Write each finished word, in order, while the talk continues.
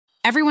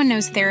Everyone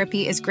knows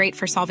therapy is great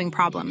for solving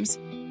problems,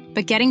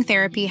 but getting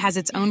therapy has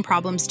its own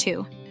problems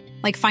too,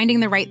 like finding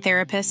the right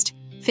therapist,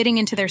 fitting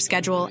into their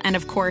schedule, and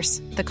of course,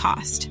 the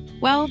cost.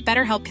 Well,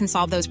 BetterHelp can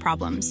solve those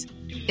problems.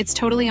 It's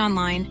totally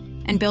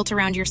online and built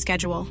around your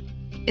schedule.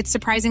 It's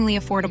surprisingly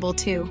affordable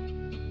too.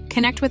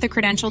 Connect with a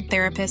credentialed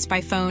therapist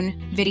by phone,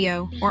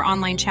 video, or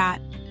online chat,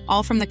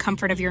 all from the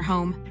comfort of your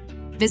home.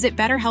 Visit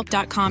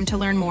BetterHelp.com to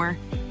learn more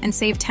and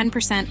save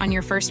 10% on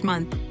your first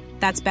month.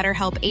 That's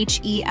BetterHelp,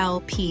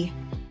 H-E-L-P.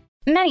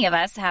 Many of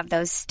us have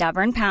those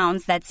stubborn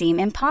pounds that seem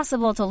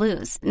impossible to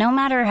lose, no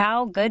matter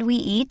how good we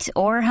eat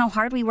or how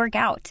hard we work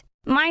out.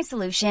 My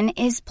solution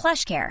is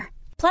PlushCare.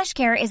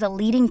 PlushCare is a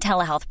leading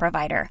telehealth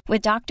provider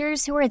with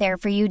doctors who are there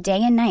for you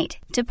day and night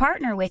to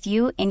partner with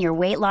you in your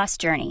weight loss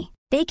journey.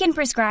 They can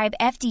prescribe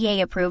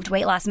FDA-approved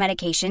weight loss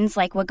medications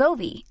like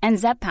Wegovy and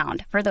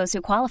Zepbound for those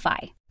who qualify.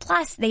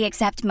 Plus, they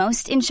accept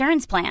most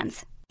insurance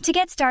plans. To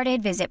get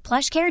started, visit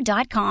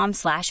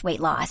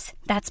plushcare.com/weightloss.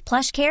 That's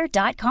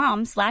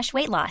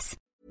plushcare.com/weightloss.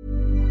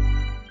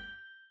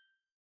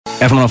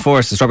 F104,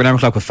 it's the Strawberry Alarm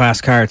Clock with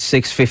Fast Car at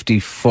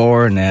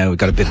 6:54 now. We've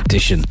got a bit of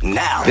addition.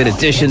 Now, bit of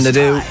addition to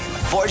do.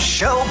 For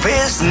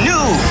Showbiz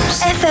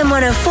News. FM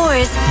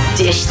 104's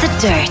Dish the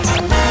Dirt.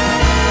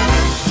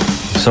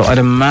 So I'd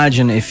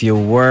imagine if you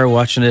were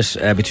watching it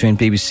between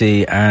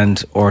BBC and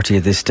RTÉ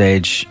at this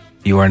stage,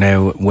 you are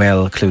now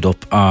well clued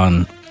up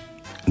on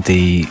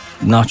the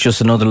not just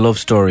another love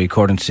story,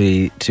 according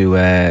to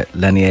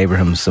Lenny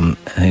Abrahamson,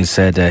 who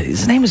said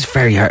his name is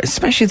very hard,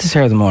 especially this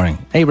hour of the morning.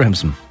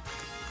 Abrahamson.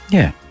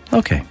 Yeah,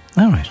 okay,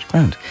 all right,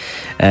 grand.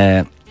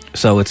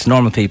 So it's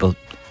Normal People.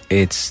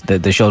 It's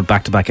they showed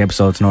back-to-back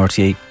episodes on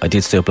RTÉ. I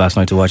did stay up last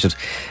night to watch it.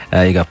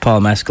 You got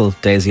Paul Mescal,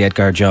 Daisy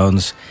Edgar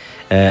Jones.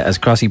 As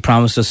Crossy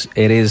promised us,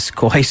 it is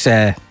quite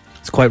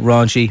it's quite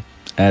raunchy.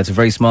 It's a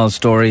very small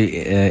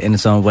story in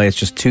its own way. It's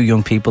just two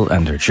young people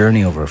and their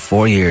journey over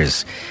 4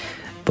 years.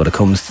 But it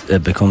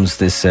became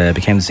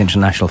this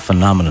international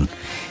phenomenon.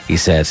 He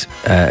said,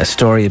 a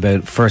story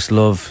about first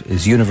love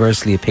is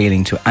universally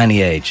appealing to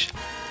any age.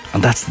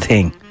 And that's the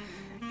thing.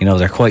 You know,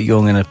 they're quite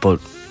young in it, but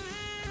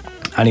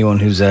anyone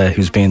who's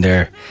been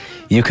there,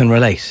 you can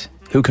relate.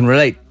 Who can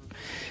relate?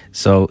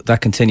 So that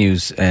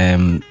continues,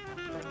 I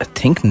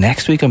think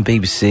next week on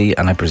BBC,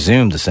 and I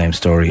presume the same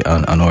story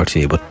on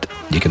RTÉ, but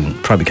you can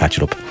probably catch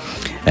it up.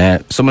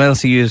 Someone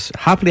else who you'd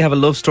happily have a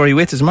love story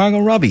with is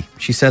Margot Robbie.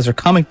 She says her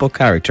comic book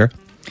character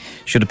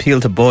should appeal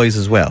to boys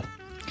as well.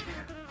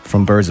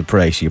 From Birds of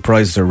Prey, she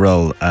apprises her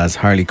role as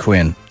Harley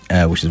Quinn,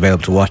 which is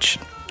available to watch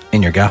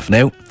in your gaff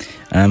now.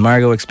 And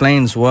Margot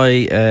explains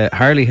why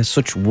Harley has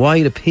such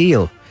wide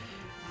appeal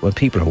when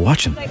people are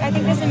watching. I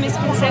think there's a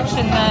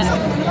misconception that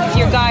if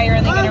you're a guy, you're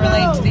only going to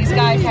relate to these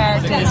guy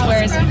characters,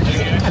 whereas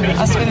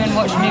us women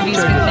watch movies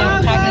with their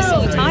protagonists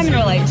all the time and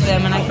relate to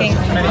them. And I think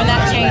when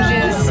that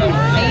changes,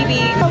 maybe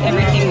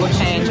everything will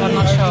change. I'm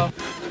not sure.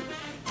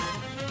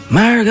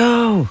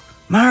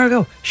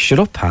 Margot, shut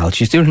up, pal.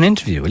 She's doing an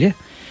interview, will you?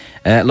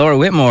 Laura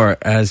Whitmore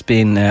has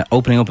been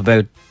opening up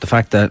about the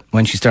fact that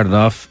when she started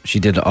off, she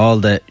did all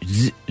the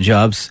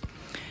jobs.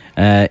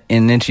 In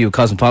an interview with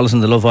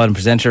Cosmopolitan, the Love Island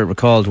presenter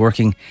recalled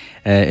working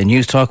in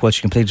News Talk while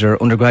she completed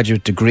her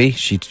undergraduate degree.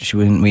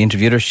 When we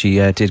interviewed her, she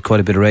did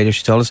quite a bit of radio,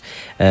 she told us.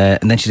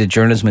 And then she did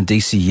journalism at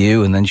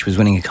DCU, and then she was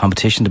winning a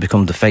competition to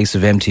become the face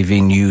of MTV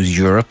News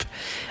Europe.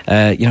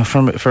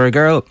 For a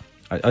girl,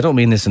 I don't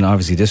mean this in an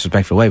obviously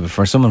disrespectful way, but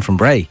for someone from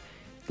Bray,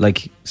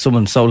 like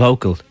someone so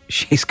local,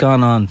 she's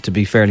gone on to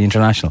be fairly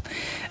international.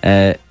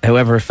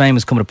 However, her fame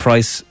has come at a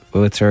price,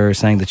 with her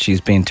saying that she's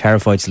been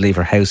terrified to leave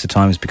her house at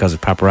times because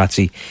of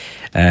paparazzi.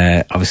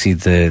 Obviously,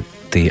 the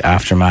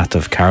aftermath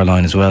of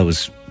Caroline as well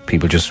was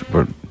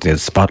the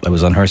spotlight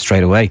was on her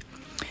straight away.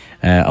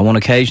 On one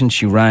occasion,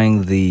 she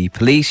rang the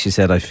police. She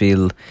said, "I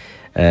feel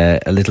a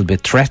little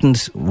bit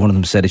threatened." One of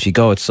them said, "If you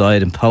go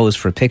outside and pose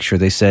for a picture,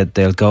 they said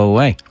they'll go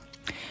away."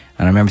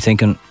 And I remember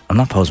thinking, I'm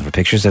not posing for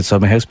pictures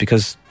outside my house,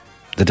 because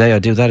the day I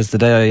do that is the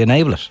day I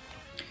enable it.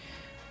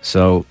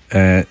 So,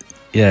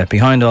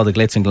 behind all the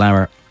glitz and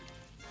glamour,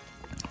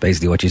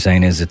 basically what you're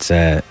saying is it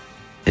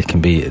can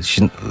be,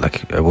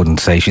 I wouldn't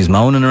say she's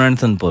moaning or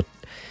anything, but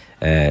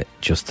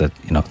just that,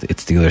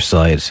 it's the other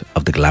side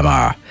of the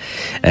glamour.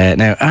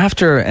 Now,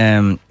 after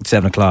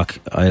 7 o'clock,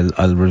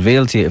 I'll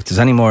reveal to you if there's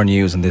any more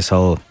news on this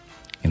whole,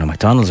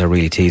 McDonald's are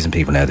really teasing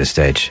people now at this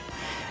stage.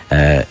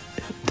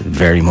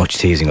 Very much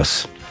teasing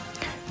us.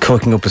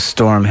 Cooking up a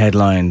storm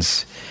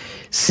headlines.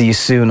 See you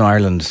soon,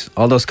 Ireland.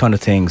 All those kind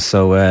of things.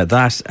 So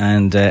that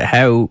and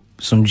how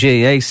some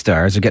GAA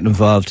stars are getting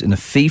involved in a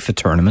FIFA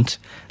tournament.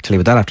 I'll tell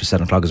you about that after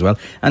 7 o'clock as well.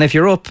 And if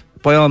you're up,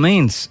 by all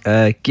means,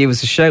 give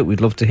us a shout.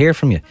 We'd love to hear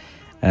from you.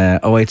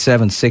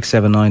 087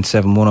 679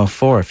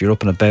 7104. If you're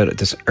up and about at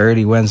this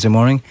early Wednesday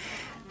morning,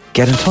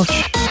 get in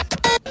touch.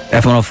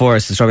 F104,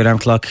 it's the Strawberry Alarm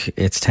Clock.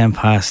 It's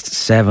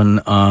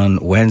 7:10 on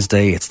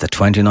Wednesday. It's the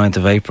 29th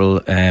of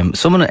April.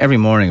 Someone every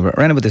morning,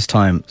 around about this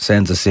time,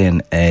 sends us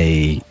in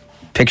a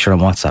picture on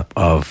WhatsApp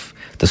of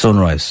the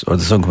sunrise or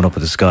the sun coming up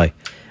with the sky.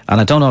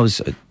 And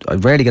I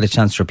rarely get a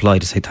chance to reply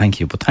to say thank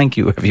you, but thank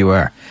you wherever you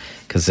are,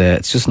 because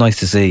it's just nice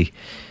to see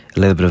a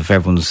little bit of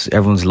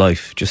everyone's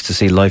life, just to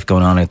see life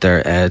going on out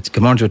there.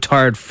 Good morning to a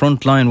tired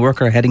frontline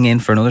worker heading in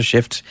for another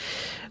shift.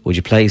 Would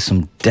you play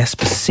some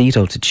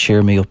Despacito to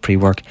cheer me up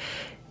pre-work?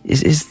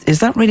 Is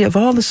that really, of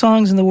all the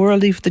songs in the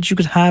world, Eve, that you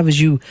could have as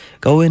you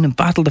go in and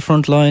battle the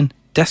front line,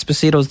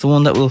 Despacito's the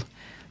one that will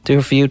do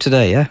it for you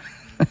today,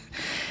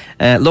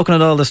 yeah? Looking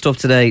at all the stuff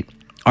today,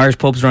 Irish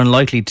pubs are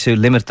unlikely to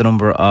limit the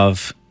number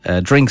of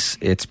drinks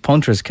its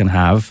punters can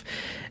have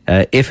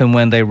if and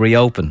when they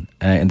reopen.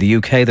 In the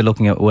UK, they're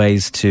looking at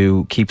ways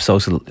to keep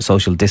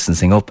social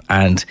distancing up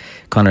and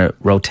kind of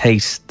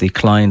rotate the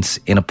clients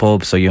in a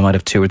pub, so you might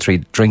have 2 or 3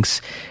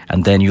 drinks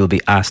and then you'll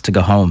be asked to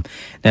go home.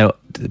 Now,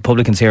 the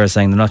publicans here are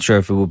saying they're not sure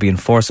if it will be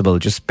enforceable.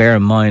 Just bear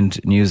in mind,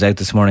 news out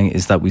this morning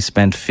is that we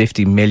spent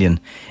 50 million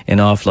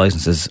in off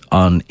licences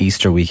on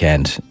Easter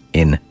weekend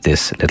in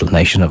this little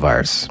nation of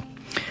ours.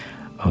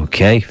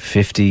 Okay,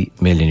 50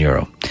 million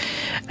euro.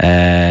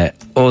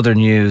 Other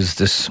news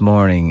this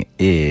morning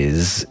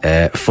is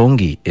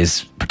Fungi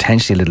is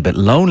potentially a little bit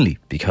lonely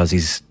because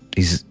it's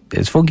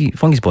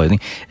Fungi's boy,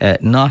 isn't he?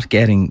 Not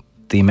getting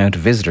the amount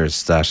of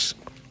visitors that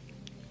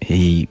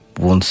he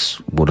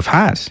once would have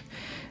had.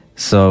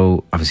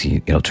 So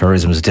obviously,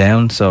 tourism is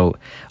down. So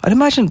I'd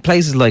imagine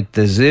places like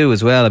the zoo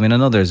as well. I mean, I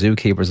know there are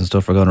zookeepers and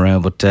stuff are going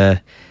around,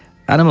 but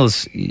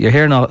animals, you're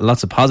hearing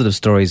lots of positive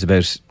stories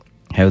about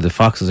how the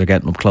foxes are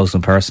getting up close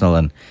and personal,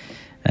 and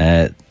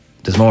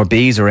there's more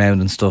bees around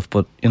and stuff.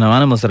 But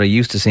animals that are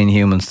used to seeing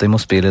humans, they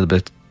must be a little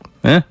bit,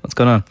 what's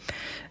going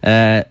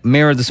on?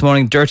 Mirror this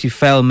morning, dirty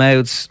foul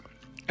mouths,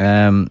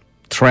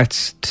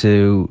 threats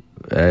to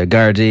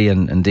Gardaí,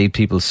 and indeed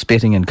people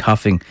spitting and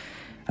coughing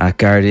at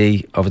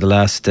Gardaí over the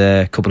last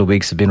couple of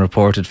weeks have been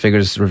reported.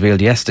 Figures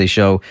revealed yesterday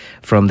show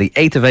from the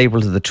 8th of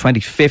April to the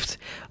 25th,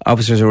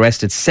 officers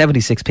arrested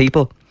 76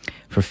 people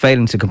for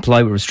failing to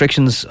comply with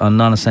restrictions on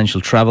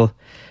non-essential travel.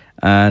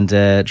 And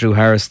Drew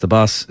Harris, the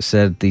boss,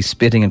 said the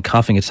spitting and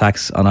coughing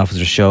attacks on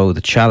officers show the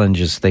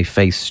challenges they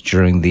face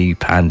during the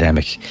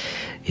pandemic.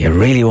 You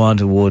really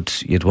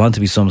you'd want to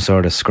be some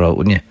sort of scrote,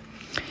 wouldn't you?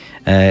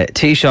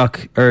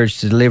 Taoiseach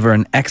urged to deliver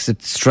an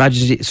exit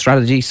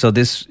strategy. So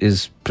this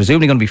is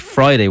presumably going to be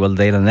Friday. Well,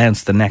 they'll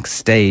announce the next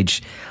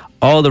stage.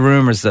 All the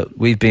rumours that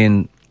we've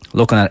been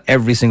looking at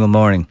every single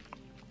morning,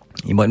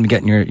 you mightn't be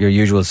getting your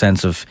usual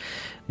sense of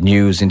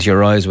news into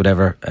your eyes,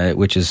 whatever,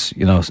 which is,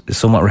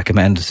 somewhat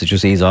recommended to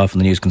just ease off on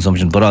the news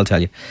consumption. But I'll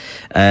tell you,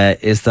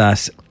 is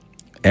that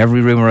every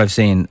rumour I've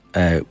seen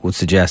would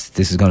suggest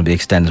this is going to be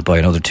extended by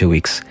another 2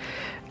 weeks.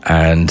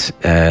 And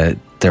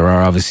there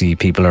are obviously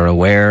people are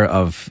aware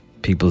of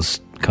people's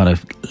kind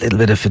of little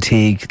bit of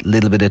fatigue,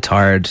 little bit of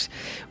tired.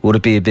 Would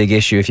it be a big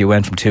issue if you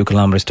went from 2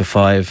 kilometres to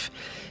 5?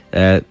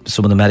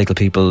 Some of the medical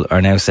people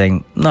are now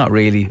saying, not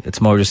really. It's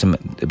more just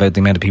about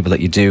the amount of people that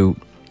you do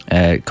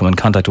come in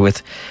contact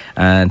with.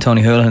 And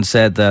Tony Holohan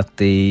said that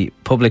the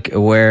public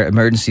aware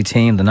emergency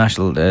team, the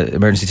national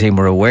emergency team,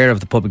 were aware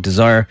of the public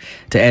desire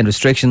to end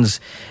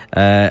restrictions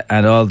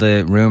and all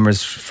the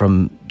rumours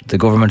from the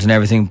government and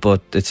everything,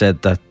 but it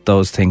said that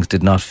those things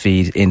did not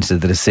feed into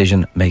the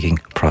decision making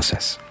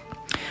process.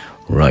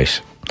 Right.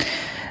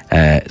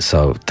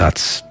 So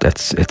that's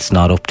it's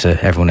not up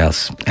to everyone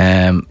else.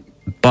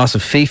 Boss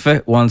of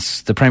FIFA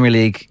wants the Premier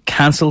League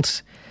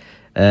cancelled.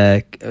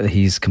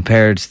 He's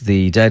compared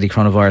the deadly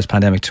coronavirus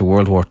pandemic to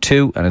World War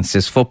II and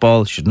insists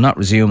football should not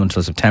resume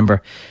until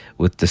September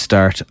with the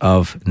start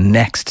of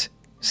next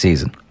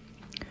season.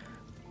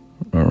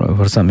 What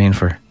does that mean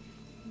for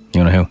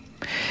you know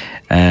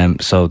who?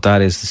 So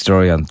that is the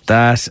story on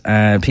that.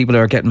 People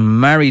are getting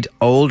married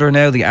older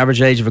now. The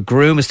average age of a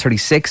groom is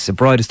 36, a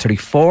bride is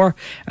 34,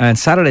 and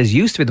Saturdays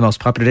used to be the most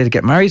popular day to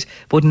get married,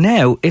 but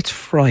now it's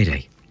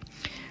Friday.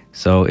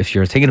 So if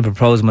you're thinking of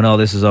proposing when all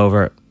this is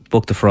over,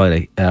 book the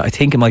Friday. I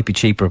think it might be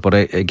cheaper, but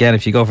again,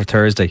 if you go for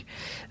Thursday,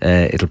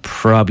 it'll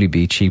probably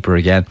be cheaper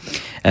again.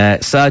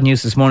 Sad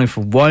news this morning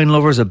for wine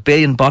lovers. 1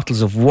 billion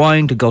bottles of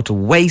wine to go to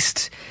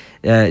waste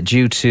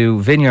due to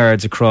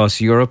vineyards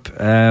across Europe.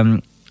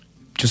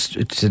 Just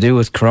to do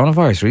with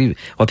coronavirus, really.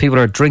 While people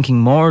are drinking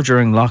more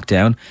during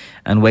lockdown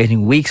and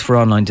waiting weeks for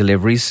online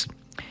deliveries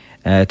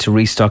to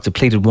restock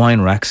depleted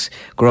wine racks,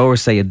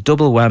 growers say a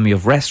double whammy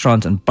of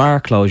restaurant and bar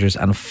closures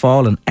and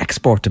fallen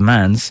export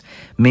demands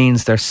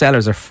means their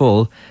cellars are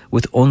full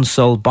with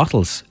unsold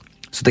bottles.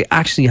 So they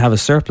actually have a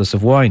surplus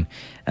of wine.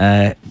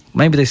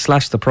 Maybe they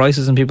slashed the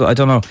prices and people, I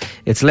don't know.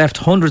 It's left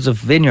hundreds of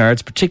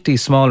vineyards, particularly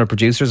smaller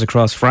producers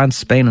across France,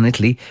 Spain and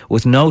Italy,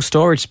 with no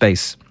storage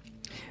space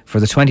for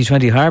the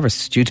 2020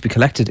 harvest, due to be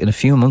collected in a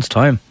few months'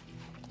 time.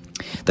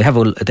 They have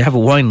a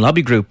wine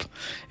lobby group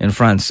in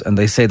France, and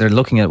they say they're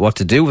looking at what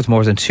to do with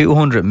more than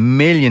 200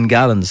 million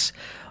gallons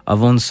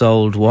of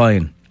unsold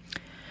wine.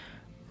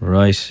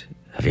 Right.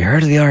 Have you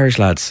heard of the Irish,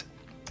 lads?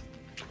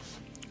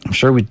 I'm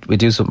sure we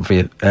do something for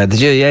you. The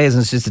GAA has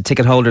insisted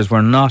ticket holders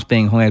were not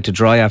being hung out to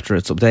dry after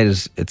it's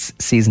updated its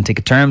season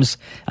ticket terms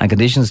and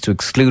conditions to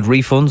exclude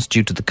refunds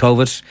due to the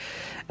COVID.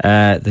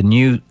 The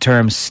new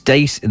terms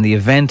state in the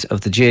event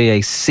of the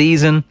GAA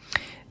season,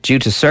 due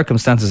to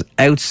circumstances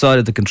outside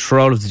of the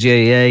control of the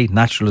GAA,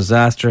 natural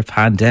disaster,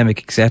 pandemic,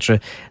 etc.,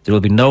 there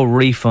will be no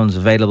refunds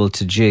available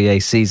to GAA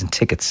season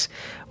tickets.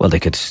 Well, they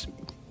could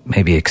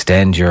maybe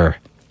extend your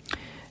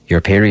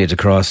period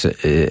across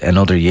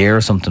another year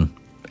or something.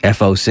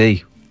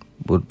 FOC.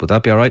 Would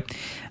that be all right?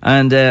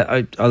 And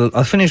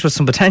I'll finish with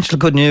some potential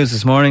good news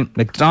this morning.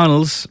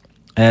 McDonald's,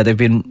 they've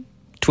been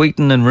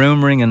tweeting and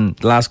rumouring in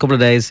the last couple of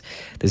days.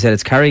 They said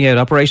it's carrying out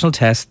operational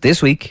tests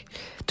this week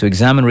to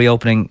examine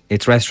reopening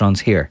its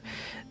restaurants here.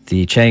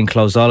 The chain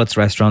closed all its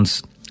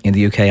restaurants in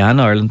the UK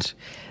and Ireland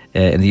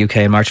in the UK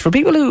in March. For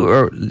people who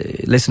are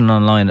listening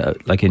online,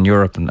 like in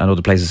Europe and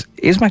other places,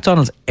 is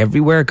McDonald's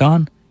everywhere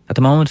gone at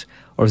the moment?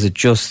 Or is it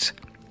just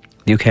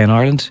the UK and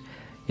Ireland?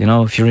 You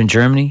know, if you're in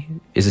Germany,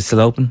 is it still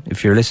open?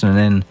 If you're listening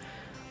in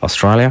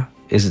Australia,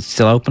 is it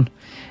still open?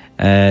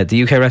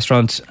 The UK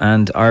restaurants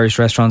and Irish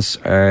restaurants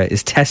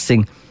is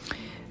testing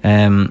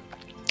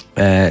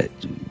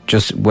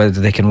just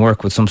whether they can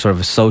work with some sort of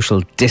a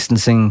social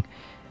distancing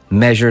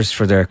measures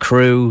for their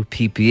crew,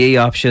 PPE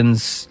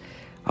options,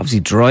 obviously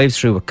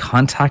drive-through with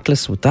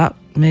contactless. Would that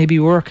maybe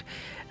work?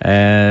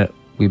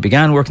 We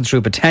began working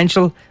through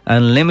potential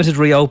and limited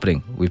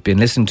reopening. We've been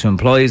listening to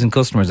employees and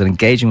customers and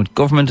engaging with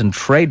government and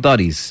trade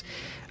bodies.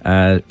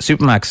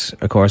 Supermacs,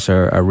 of course,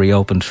 are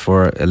reopened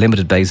for a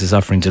limited basis,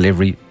 offering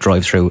delivery,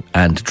 drive-through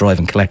and drive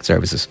and collect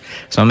services.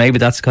 So maybe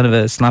that's kind of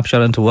a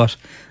snapshot into what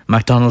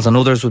McDonald's and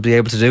others would be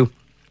able to do.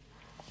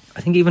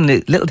 I think even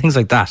little things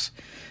like that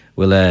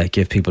will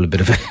give people a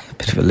bit of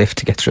a lift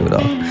to get through it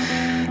all.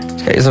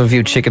 Just get yourself a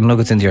few chicken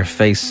nuggets into your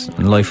face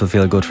and life will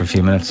feel good for a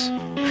few minutes.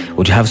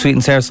 Would you have sweet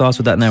and sour sauce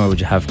with that now, or would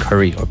you have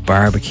curry or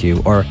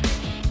barbecue, or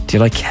do you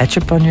like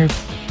ketchup on your...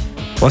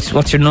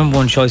 What's your number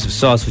one choice of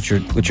sauce with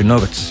your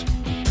nuggets?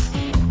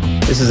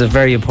 This is a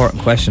very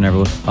important question,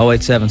 everyone.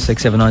 087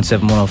 679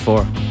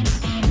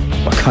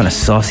 7104. What kind of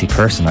saucy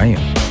person are you?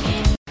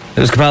 It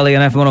was Capaldi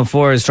on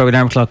FM104. Is Strawberry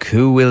Alarm Clock.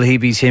 Who will he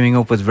be teaming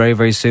up with very,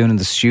 very soon in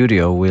the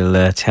studio?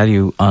 We'll tell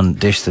you on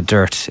Dish the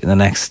Dirt in the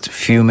next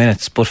few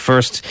minutes. But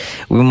first,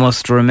 we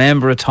must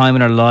remember a time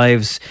in our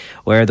lives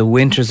where the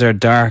winters are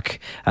dark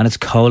and it's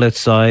cold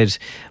outside,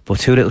 but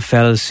two little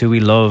fellas who we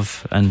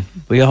love, and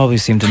we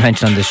always seem to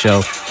mention on this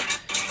show.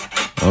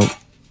 Oh,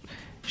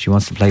 she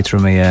wants to play through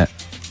my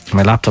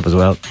laptop as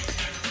well.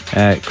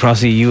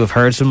 Crossy, you have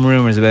heard some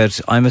rumours about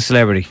I'm a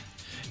Celebrity.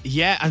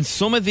 Yeah, and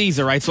some of these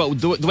are right. So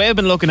the way I've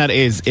been looking at it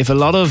is, if a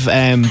lot of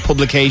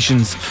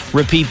publications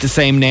repeat the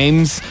same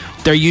names,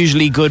 they're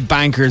usually good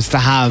bankers to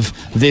have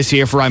this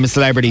year for I'm a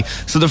Celebrity.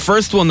 So the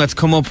first one that's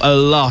come up a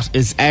lot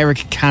is Eric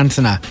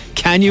Cantona.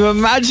 Can you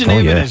imagine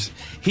him in it?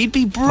 He'd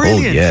be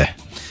brilliant. Oh, yeah.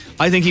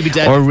 I think he'd be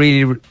dead. Or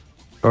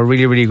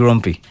really, really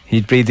grumpy.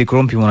 He'd be the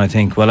grumpy one, I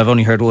think. Well, I've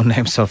only heard one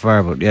name so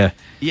far, but yeah.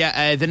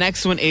 Yeah, the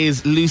next one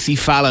is Lucy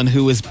Fallon,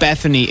 who is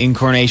Bethany in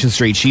Coronation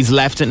Street. She's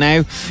left it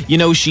now. You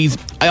know,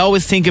 I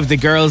always think of the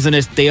girls in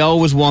it, they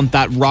always want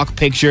that rock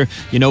picture,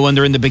 you know, when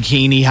they're in the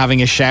bikini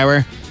having a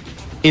shower.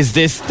 Is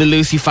this the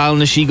Lucy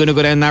Fallon? Is she going to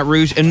go down that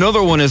route?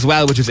 Another one as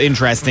well, which is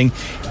interesting,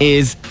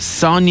 is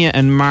Sonia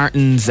and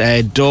Martin's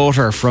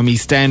daughter from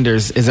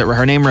EastEnders. Is it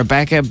her name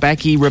Rebecca?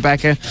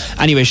 Rebecca?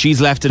 Anyway, she's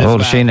left it as well. How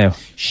old is she now?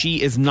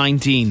 She is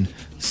 19.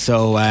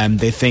 So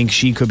they think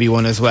she could be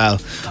one as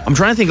well. I'm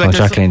trying to think. Like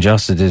Jacqueline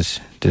Josta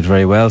did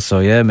very well. So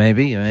yeah,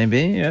 maybe,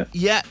 yeah.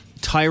 Yeah,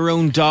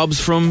 Tyrone Dobbs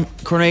from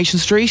Coronation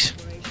Street.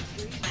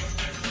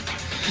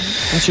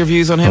 What's your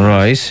views on him?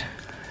 Right.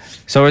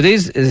 So are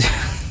these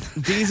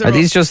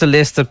just a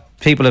list that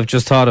people have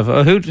just thought of?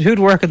 Who'd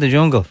work in the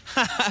jungle?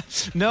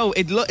 No,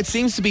 it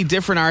seems to be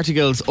different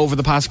articles over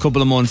the past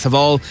couple of months have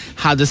all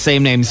had the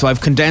same name. So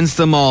I've condensed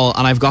them all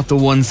and I've got the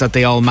ones that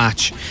they all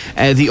match.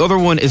 The other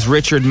one is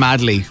Richard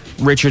Madley.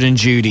 Richard and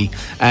Judy.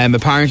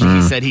 Apparently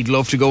he said he'd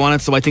love to go on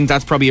it, so I think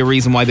that's probably a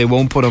reason why they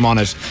won't put him on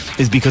it,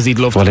 is because he'd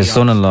love to. Well, his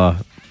son-in-law,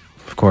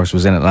 of course,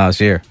 was in it last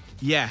year.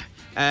 Yeah.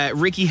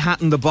 Ricky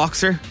Hatton, the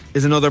boxer,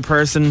 is another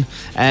person.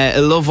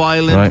 Love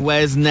Island, right.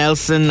 Wes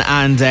Nelson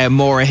and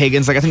Maura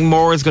Higgins. I think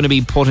Maura's going to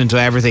be put into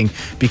everything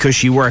because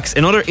she works.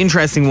 Another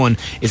interesting one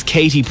is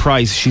Katie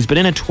Price. She's been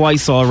in it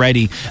twice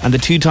already, and the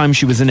two times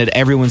she was in it,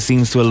 everyone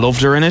seems to have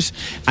loved her in it,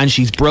 and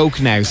she's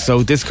broke now,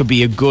 so this could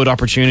be a good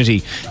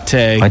opportunity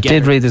to I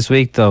did read this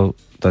week, though,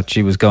 that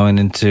she was going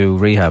into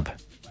rehab.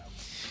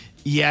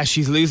 Yeah,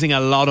 she's losing a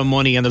lot of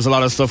money and there's a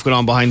lot of stuff going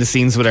on behind the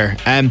scenes with her.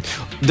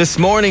 This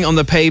morning on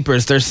the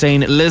papers, they're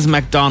saying Liz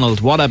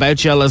McDonald. What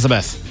about you,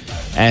 Elizabeth?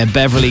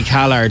 Beverly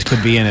Callard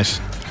could be in it.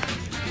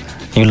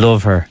 You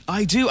love her.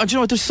 I do. And you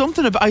know what? There's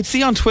something about... I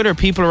see on Twitter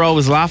people are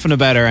always laughing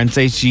about her and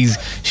say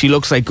she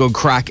looks like good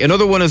crack.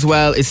 Another one as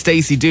well is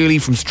Stacey Dooley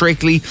from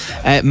Strictly,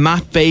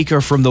 Matt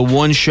Baker from The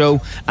One Show,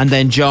 and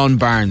then John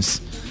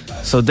Barnes.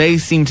 So they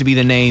seem to be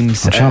the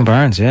names. John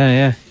Barnes,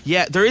 yeah.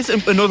 Yeah, there is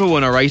another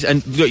one, all right,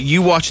 and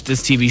you watched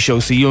this TV show,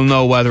 so you'll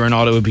know whether or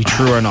not it would be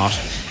true or not.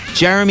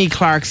 Jeremy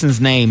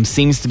Clarkson's name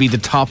seems to be the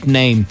top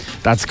name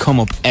that's come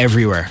up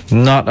everywhere.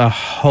 Not a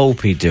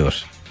hope he'd do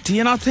it. Do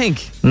you not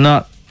think?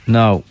 No.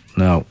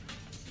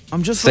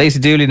 I'm just... Stacey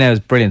Dooley now is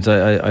brilliant.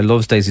 I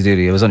love Stacey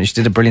Dooley. She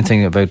did a brilliant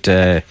thing about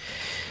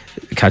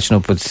catching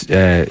up with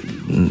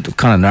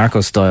kind of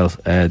Narco style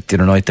the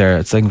other night there.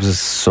 It's like it was a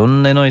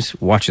Sunday night.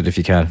 Watch it if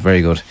you can.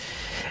 Very good.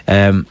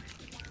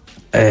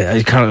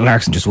 Carl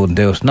Clarkson just wouldn't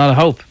do it. Not a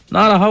hope.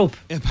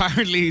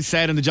 Apparently he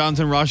said in the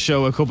Jonathan Ross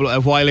show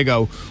a while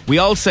ago, we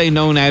all say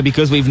no now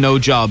because we've no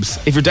jobs.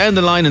 If you're down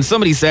the line and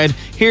somebody said,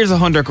 here's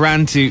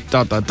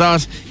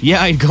 $100,000 to ...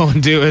 yeah, I'd go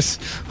and do it.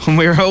 When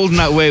we're holding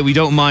that way, we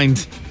don't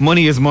mind.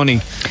 Money is money.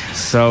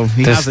 So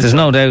there's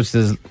no doubt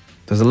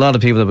there's a lot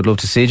of people that would love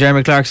to see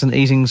Jeremy Clarkson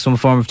eating some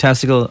form of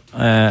testicle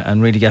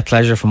and really get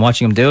pleasure from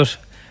watching him do it.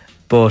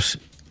 But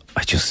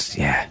I just,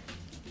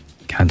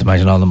 can't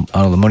imagine all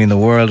the money in the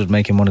world would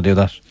make him want to do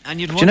that. And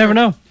you never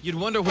know. You'd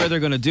wonder where they're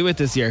going to do it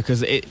this year,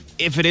 because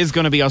if it is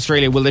going to be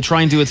Australia, will they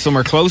try and do it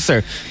somewhere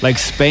closer, like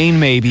Spain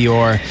maybe,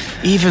 or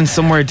even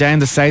somewhere down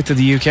the south of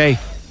the UK?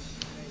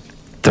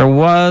 There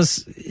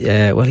was,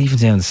 even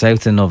down the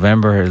south in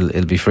November,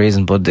 it'll be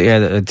freezing. But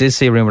I did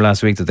see a rumour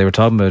last week that they were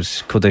talking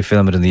about could they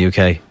film it in the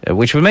UK,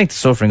 which would make the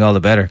suffering all the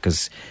better,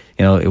 because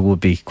it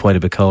would be quite a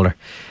bit colder.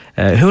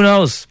 Who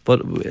knows?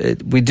 But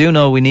we do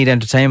know we need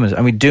entertainment,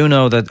 and we do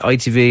know that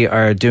ITV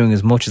are doing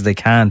as much as they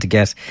can to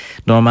get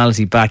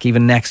normality back.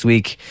 Even next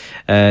week,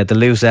 the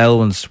Loose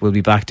Elwins will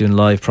be back doing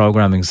live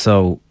programming.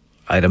 So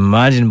I'd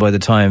imagine by the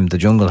time the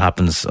jungle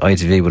happens,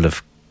 ITV will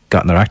have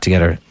gotten their act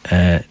together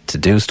to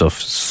do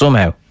stuff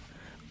somehow.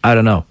 I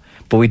don't know.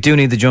 But we do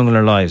need the jungle in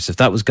our lives. If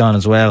that was gone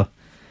as well,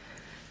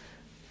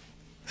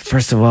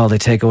 first of all, they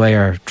take away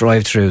our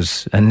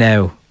drive-thrus, and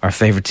now our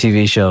favourite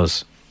TV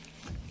shows.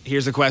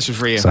 Here's a question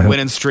for you.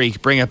 Winning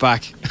streak, bring it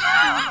back.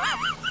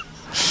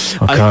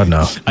 God,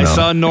 no. I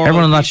saw normal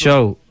everyone on that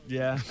show.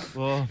 Yeah.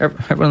 Well,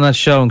 everyone on that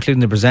show,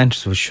 including the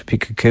presenters, should be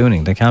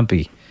cocooning. They can't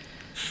be.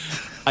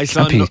 I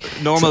saw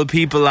normal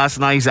people last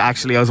night.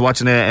 Actually, I was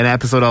watching an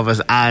episode of it,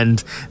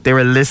 and they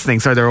were listening.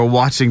 Sorry, they were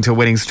watching to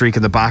Winning Streak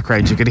in the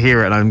background. You could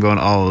hear it, and I'm going,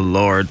 "Oh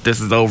Lord,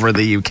 this is over in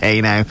the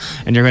UK now,"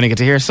 and you're going to get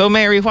to hear. So,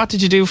 Mary, what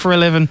did you do for a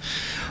living?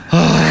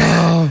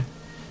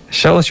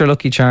 Show us your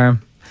lucky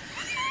charm.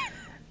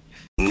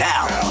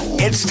 Now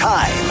it's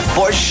time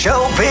for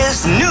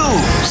Showbiz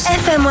News.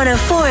 FM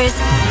 104's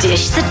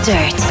Dish the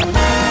Dirt.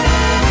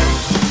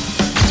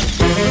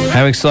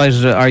 How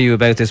excited are you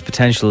about this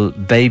potential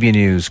baby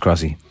news,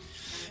 Crossy?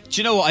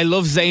 Do you know what? I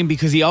love Zayn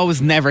because he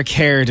always never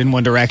cared in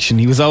one direction.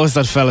 He was always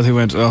that fella who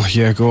went, oh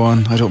yeah, go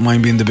on, I don't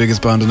mind being the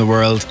biggest band in the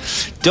world.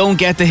 Don't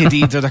get the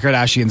Hadids or the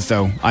Kardashians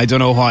though. I don't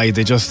know why,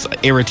 they just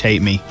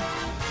irritate me.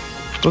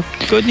 But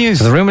good news.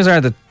 So the rumours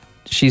are that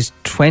she's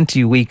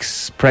 20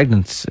 weeks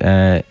pregnant,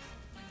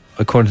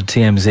 according to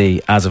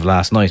TMZ, as of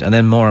last night. And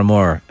then more and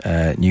more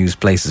news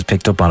places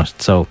picked up on it.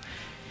 So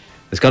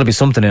there's got to be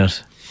something in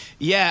it.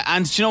 Yeah,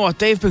 and do you know what?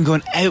 They've been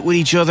going out with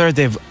each other.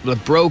 They've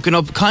broken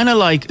up, kind of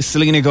like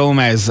Selena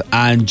Gomez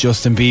and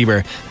Justin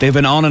Bieber. They've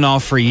been on and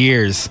off for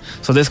years.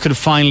 So this could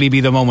finally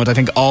be the moment. I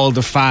think all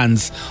the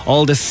fans,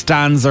 all the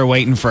stans are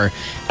waiting for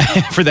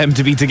them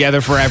to be together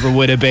forever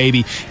with a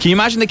baby. Can you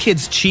imagine the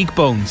kids'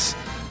 cheekbones?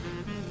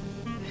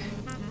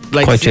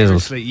 Like, quite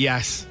chiseled.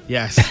 Yes.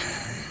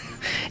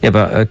 Yeah,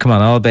 but come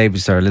on, all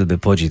babies are a little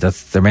bit pudgy.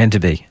 They're meant to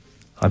be.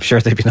 I'm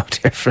sure they'd be no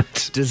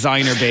different.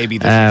 Designer baby,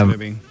 this is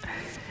maybe.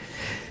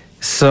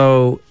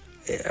 So,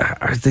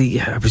 I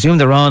presume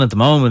they're on at the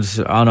moment,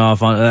 on,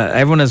 off, on.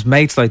 Everyone has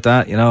mates like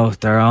that,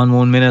 they're on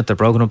 1 minute, they're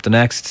broken up the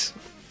next.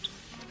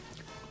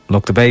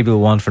 Look, the baby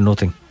will want for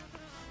nothing.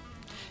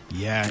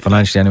 Yeah.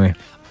 Financially, anyway.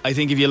 I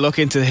think if you look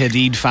into the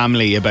Hadid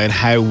family about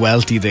how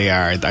wealthy they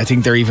are, I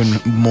think they're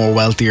even more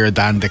wealthier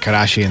than the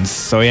Kardashians.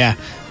 So, yeah,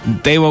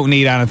 they won't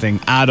need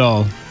anything at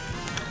all.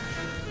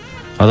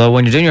 Although,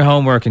 when you're doing your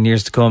homework in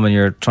years to come and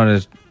you're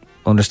trying to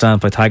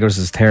understand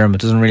Pythagoras' theorem,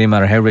 it doesn't really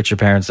matter how rich your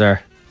parents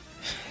are.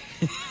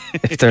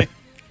 if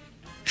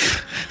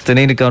they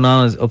need it going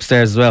on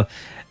upstairs as well.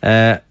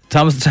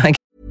 Thomas the Tank.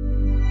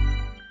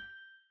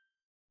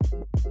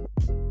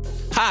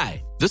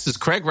 Hi, this is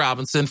Craig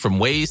Robinson from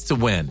Ways to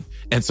Win,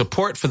 and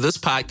support for this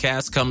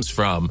podcast comes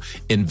from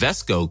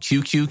Invesco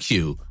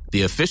QQQ,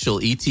 the official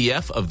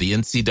ETF of the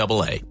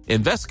NCAA.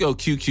 Invesco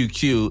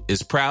QQQ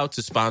is proud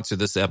to sponsor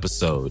this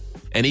episode,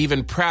 and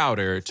even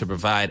prouder to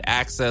provide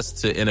access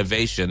to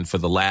innovation for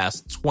the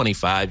last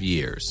 25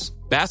 years.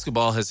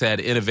 Basketball has had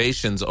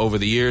innovations over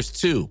the years,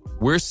 too.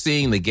 We're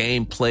seeing the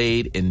game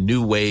played in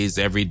new ways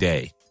every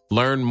day.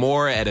 Learn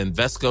more at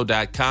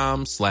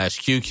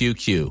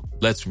Invesco.com/QQQ.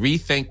 Let's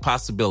rethink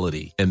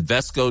possibility.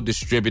 Invesco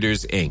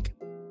Distributors, Inc.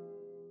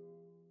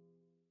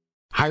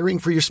 Hiring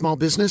for your small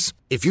business?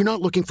 If you're not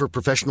looking for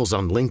professionals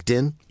on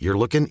LinkedIn, you're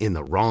looking in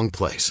the wrong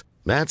place.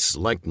 That's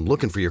like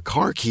looking for your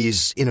car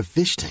keys in a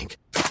fish tank.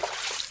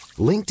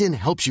 LinkedIn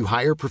helps you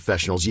hire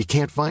professionals you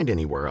can't find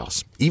anywhere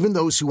else, even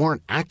those who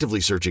aren't actively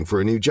searching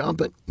for a new job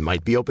but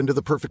might be open to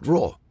the perfect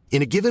role.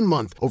 In a given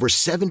month, over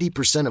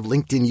 70% of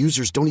LinkedIn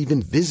users don't even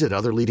visit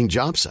other leading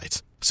job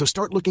sites. So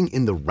start looking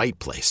in the right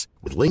place.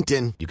 With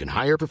LinkedIn, you can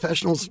hire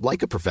professionals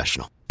like a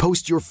professional.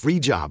 Post your free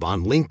job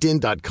on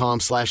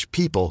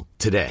linkedin.com/people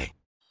today.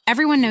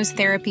 Everyone knows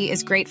therapy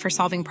is great for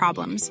solving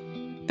problems,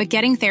 but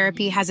getting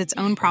therapy has its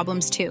own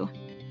problems too,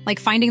 like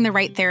finding the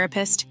right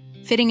therapist,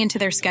 fitting into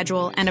their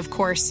schedule, and of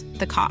course,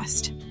 the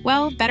cost.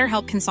 Well,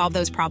 BetterHelp can solve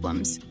those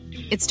problems.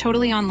 It's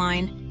totally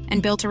online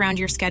and built around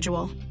your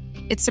schedule.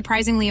 It's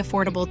surprisingly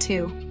affordable,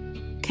 too.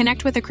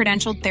 Connect with a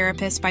credentialed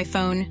therapist by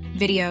phone,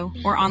 video,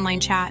 or online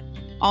chat,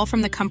 all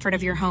from the comfort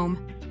of your home.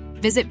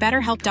 Visit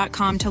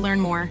BetterHelp.com to learn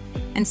more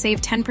and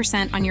save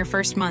 10% on your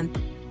first month.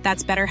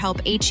 That's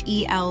BetterHelp,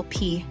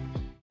 H-E-L-P.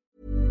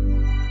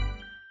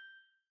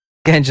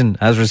 Engine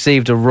has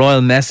received a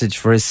royal message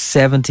for his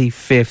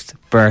 75th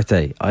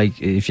birthday.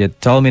 If you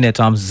told me Nate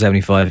Thomas is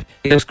 75,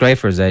 he looks great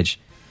for his age.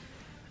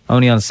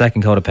 Only on a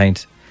second coat of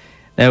paint.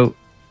 Now,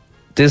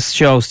 this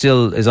show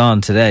still is on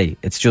today.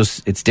 It's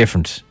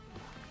different.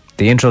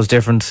 The intro's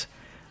different.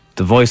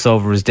 The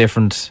voiceover is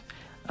different.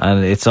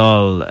 And it's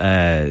all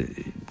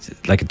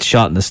like it's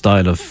shot in the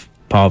style of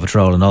Paw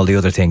Patrol and all the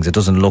other things. It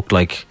doesn't look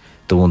like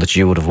the one that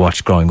you would have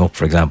watched growing up,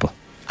 for example.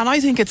 And I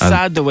think it's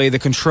sad the way the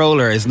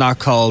controller is not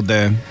called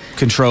the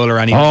controller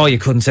anymore. Oh, you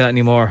couldn't say that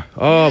anymore.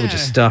 Oh, yeah. Would you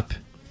stop?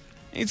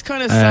 It's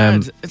kind of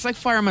sad. It's like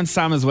Fireman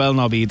Sam as well,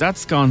 Nobby.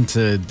 That's gone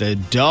to the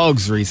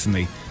dogs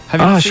recently. Have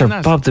you seen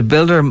that? Bob the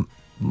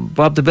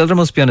Builder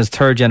must be on his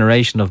third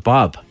generation of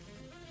Bob.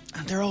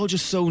 And they're all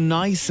just so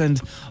nice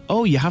and,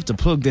 oh, you have to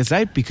plug this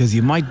out because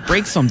you might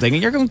break something.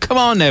 And you're going, come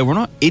on now, we're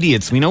not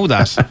idiots, we know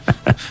that.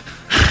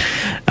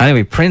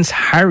 Anyway, Prince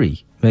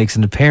Harry makes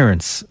an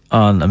appearance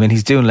on,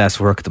 he's doing less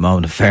work at the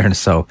moment, in fairness,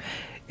 so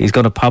he's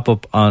going to pop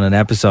up on an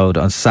episode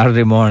on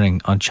Saturday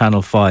morning on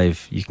Channel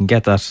 5. You can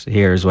get that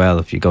here as well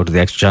if you go to the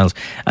extra channels.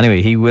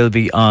 Anyway, he will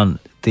be on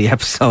the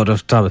episode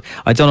of Top.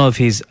 I don't know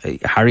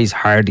if Harry's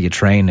hardly a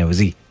train now, is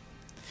he?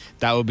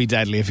 That would be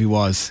deadly if he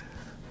was.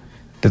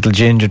 Little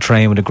ginger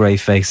train with a grey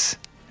face.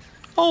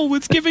 Oh,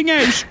 it's giving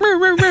out.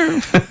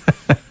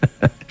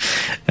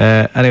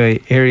 Anyway,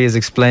 here he is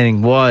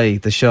explaining why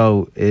the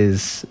show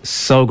is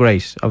so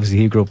great. Obviously,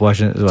 he grew up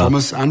watching it as well.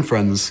 Thomas and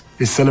Friends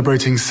is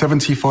celebrating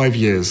 75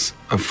 years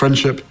of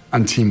friendship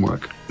and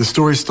teamwork. The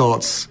story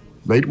starts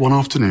late one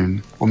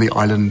afternoon on the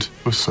island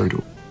of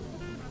Sodor.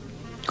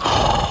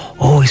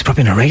 Oh, he's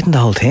probably narrating the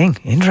whole thing.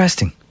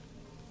 Interesting.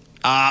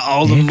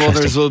 All the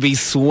mothers will be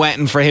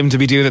sweating for him to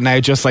be doing it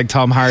now, just like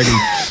Tom Hardy.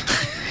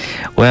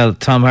 Well,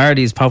 Tom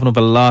Hardy is popping up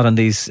a lot on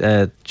these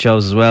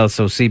shows as well.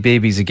 So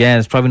CBeebies, again,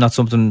 it's probably not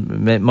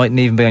something that mightn't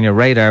even be on your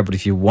radar, but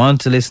if you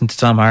want to listen to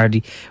Tom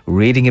Hardy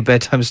reading a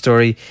bedtime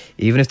story,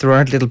 even if there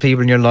aren't little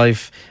people in your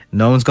life,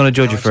 no one's going to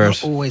judge you for it.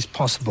 It's not always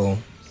possible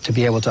to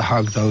be able to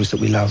hug those that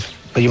we love,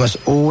 but you must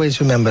always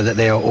remember that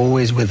they are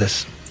always with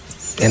us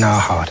in our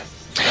heart.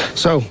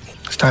 So,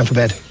 it's time for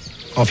bed.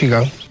 Off you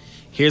go.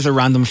 Here's a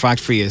random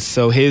fact for you.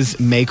 So his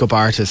makeup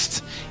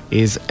artist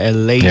is a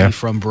lady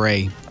from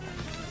Bray.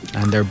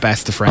 And they're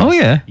best of friends. Oh,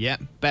 yeah? Yeah,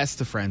 best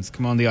of friends.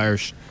 Come on, the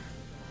Irish.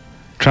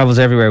 Travels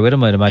everywhere with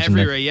him, I'd imagine.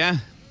 Everywhere, yeah.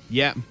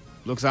 Yeah,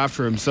 looks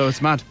after him, so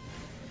it's mad.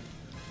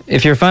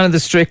 If you're a fan of the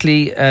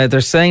Strictly,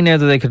 they're saying now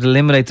that they could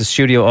eliminate the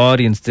studio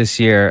audience this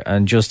year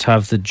and just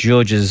have the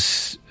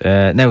judges.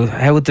 Now,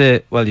 how would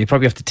you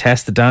probably have to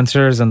test the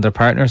dancers and their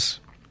partners.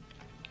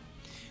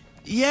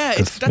 Yeah,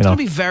 that's going to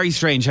be very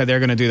strange how they're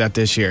going to do that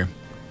this year.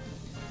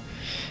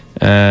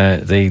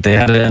 They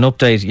had an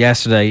update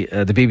yesterday.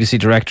 The BBC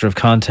Director of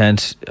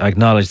Content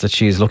acknowledged that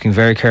she is looking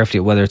very carefully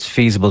at whether it's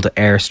feasible to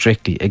air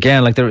Strictly.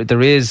 Again, like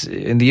there is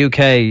in the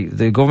UK,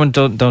 the government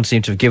don't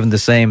seem to have given the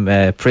same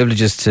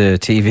privileges to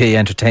TV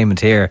entertainment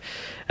here.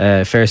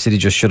 Fair City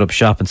just shut up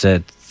shop and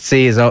said,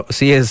 "See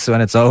us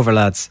when it's over,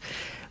 lads."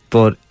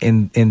 But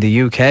in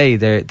the UK,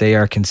 they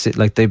are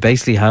they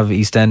basically have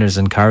EastEnders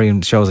and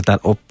carrying shows like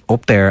that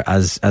up there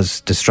as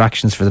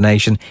distractions for the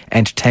nation,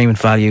 entertainment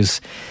values.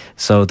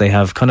 So they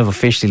have kind of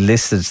officially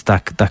listed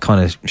that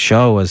kind of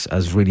show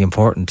as really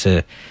important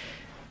to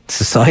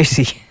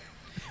society.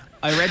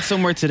 I read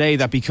somewhere today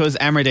that because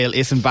Emmerdale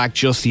isn't back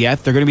just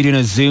yet, they're going to be doing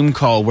a Zoom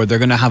call where they're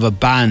going to have a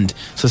band.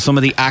 So some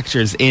of the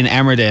actors in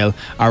Emmerdale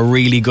are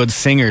really good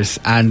singers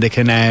and they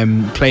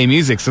can play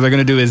music. So they're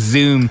going to do a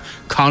Zoom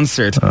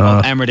concert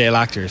of Emmerdale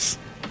actors.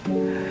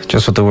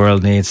 Just what the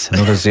world needs.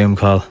 Another Zoom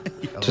call.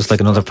 Just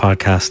like another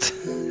podcast.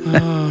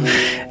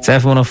 It's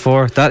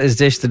F104. That is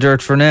Dish the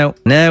Dirt for now.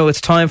 Now it's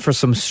time for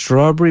some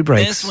strawberry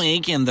breaks. This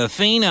week in the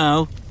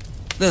Pheno,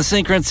 the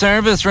Secret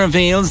Service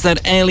reveals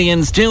that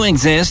aliens do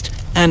exist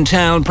and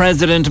tell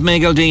President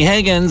Miguel D.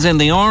 Higgins in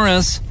the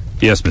Oris.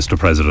 Yes, Mr.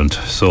 President.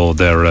 So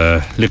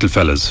they're little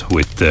fellas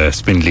with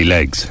spindly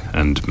legs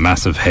and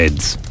massive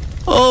heads.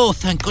 Oh,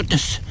 thank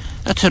goodness.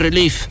 That's a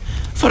relief.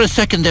 For a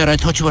second there, I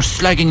thought you were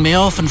slagging me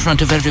off in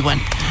front of everyone.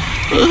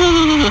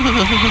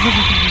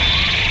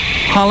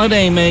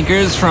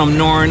 Holidaymakers from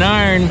Northern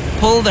Ireland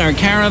pull their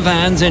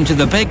caravans into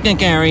the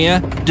picnic area,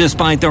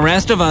 despite the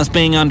rest of us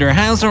being under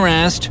house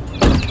arrest.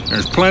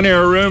 There's plenty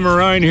of room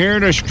around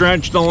here to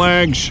stretch the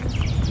legs.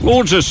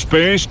 Loads of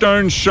space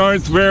down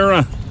South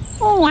Vera.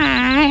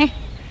 Why?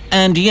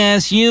 And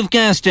yes, you've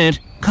guessed it.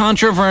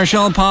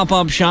 Controversial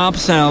pop-up shop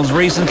sells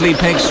recently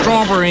picked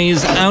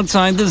strawberries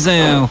outside the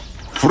zoo.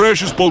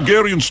 Freshest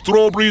Bulgarian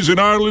strawberries in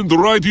Ireland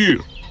right here.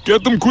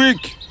 Get them quick.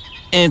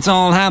 It's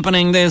all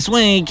happening this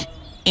week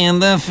in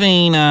the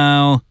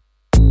Pheno.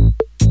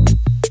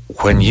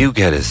 When you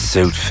get a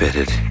suit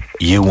fitted,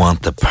 you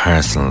want the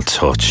personal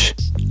touch.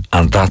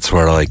 And that's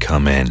where I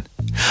come in.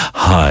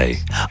 Hi,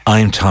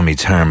 I'm Tommy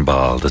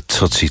Turnbull, the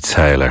touchy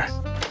tailor.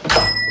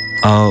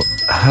 Oh,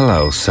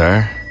 hello,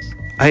 sir.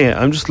 Hey,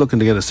 I'm just looking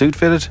to get a suit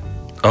fitted.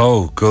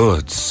 Oh,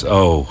 goods.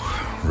 Oh,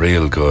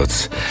 real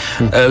goods.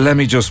 Let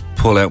me just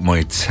pull out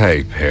my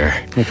tape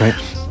here. Okay.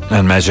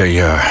 And measure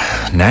your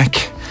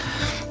neck.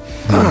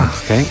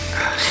 Okay.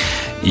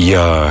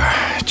 Your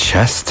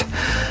chest.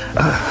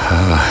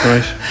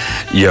 Right.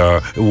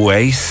 Your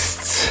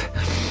waist.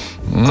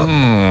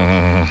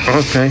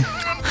 Okay.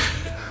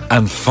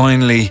 And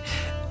finally,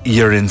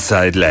 your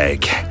inside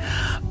leg.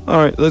 All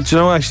right. Look, do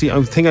you know, actually,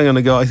 I think I'm going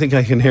to go. I think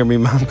I can hear me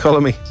mum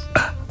calling me.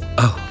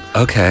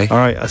 Okay. All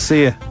right. I'll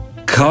see you.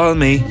 Call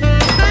me.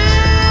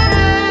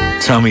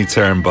 Tommy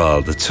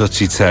Turnbull, the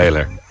touchy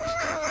tailor.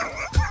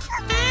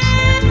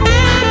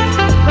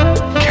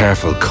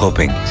 Careful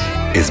cupping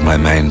is my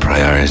main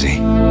priority.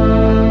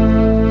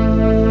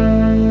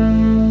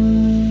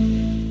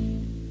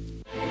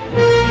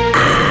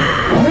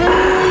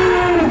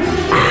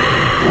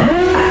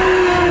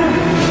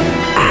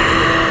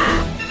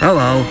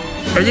 Hello.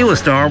 Are you a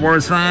Star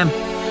Wars fan?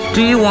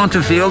 Do you want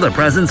to feel the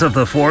presence of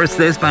the Force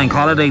this bank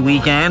holiday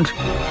weekend?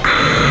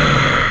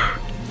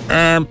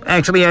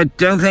 Actually, I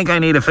don't think I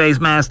need a face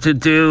mask to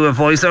do a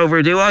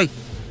voiceover, do I?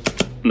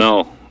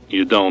 No,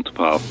 you don't,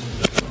 pal.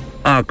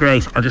 Oh,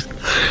 great. I'll just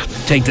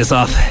take this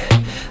off.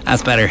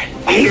 That's better.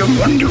 I am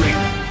wondering,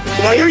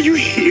 why are you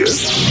here?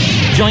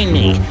 Join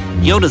me,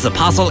 Yoda's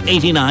Apostle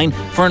 89,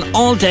 for an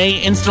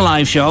all-day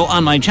Insta-Live show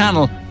on my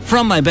channel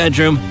from my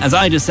bedroom as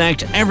I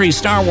dissect every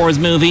Star Wars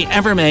movie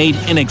ever made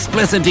in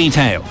explicit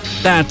detail.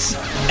 That's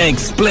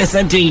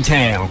explicit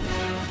detail.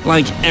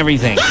 Like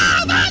everything.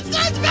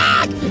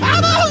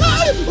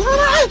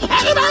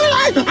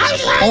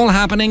 All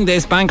happening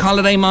this bank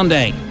holiday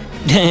Monday.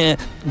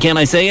 Can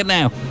I say it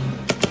now?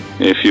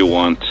 If you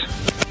want.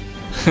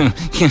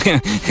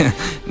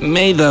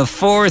 May the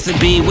 4th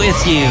be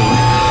with you.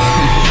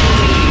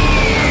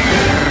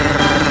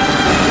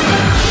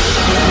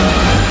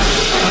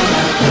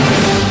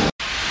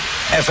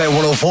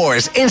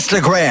 FA104's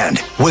Instagram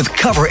with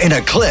Cover in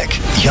a Click.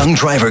 Young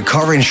driver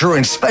car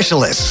insurance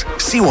specialists.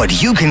 See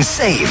what you can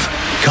save.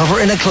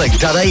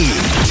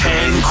 Coverinaclick.ie.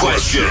 10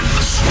 questions,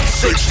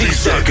 60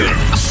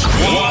 seconds,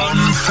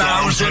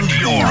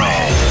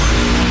 €1,000.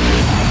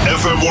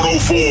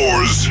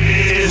 FM104's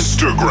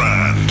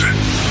Instagram.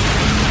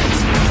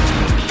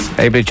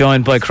 Able to be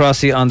joined by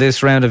Crossy on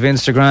this round of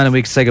Instagram, and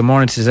we can say good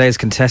morning to today's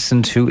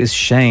contestant, who is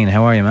Shane.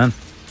 How are you, man?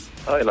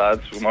 Hi,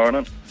 lads. Good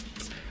morning.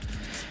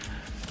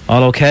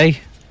 All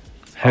okay?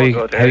 How All you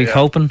good, how you yeah.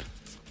 coping?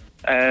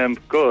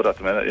 Good at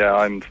the minute. Yeah,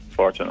 I'm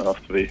fortunate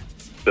enough to be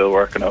still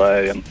working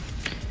away and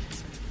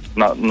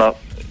not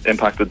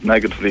impacted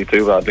negatively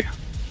too badly.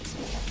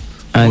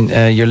 And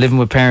you're living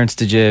with parents.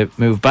 Did you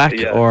move back,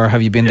 Yeah. or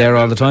have you been there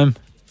all the time?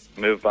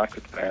 Moved back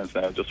with the parents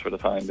now, just for the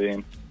time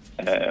being.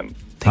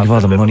 Think of all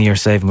the money you're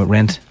saving with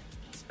rent.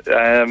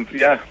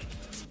 Yeah,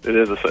 it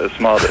is a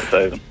small bit of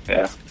saving.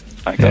 Yeah,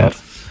 thank God.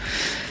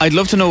 I'd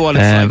love to know what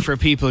it's like for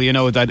people, you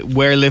know, that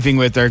were living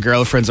with their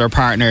girlfriends or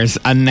partners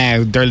and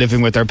now they're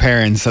living with their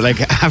parents. So, like,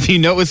 have you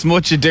noticed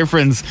much a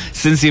difference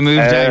since you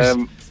moved out?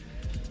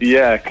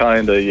 Yeah,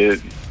 kind of.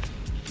 You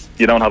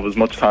don't have as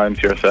much time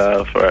to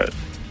yourself, or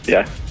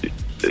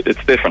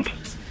it's different.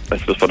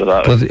 Let's just put it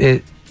that way. But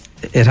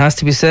it has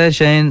to be said,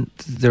 Shane,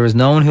 there is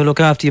no one who'll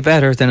look after you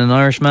better than an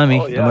Irish mammy,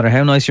 Oh, yeah. no matter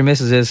how nice your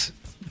missus is.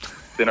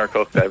 Dinner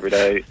cooked every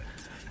day.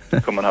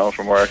 Coming home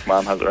from work,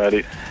 mom has it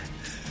ready.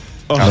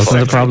 Oh, That's not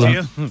the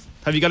problem.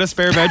 Have you got a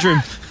spare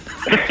bedroom?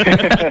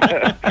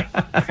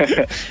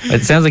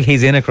 It sounds like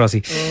he's in it,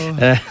 Crossy.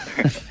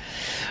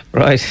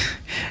 Right.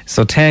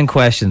 So 10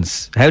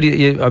 questions. How do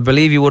you? I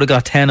believe you would have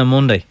got 10 on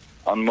Monday.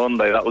 On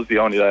Monday, that was the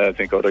only day I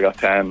think I would have got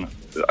 10.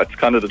 It's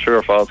kind of the true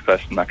or false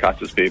question that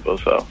catches people,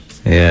 so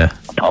Yeah.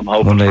 I'm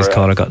hoping Monday's for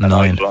caller got a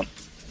 9. nice one.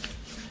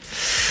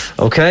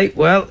 Okay,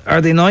 well, are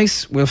they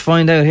nice? We'll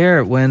find out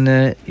here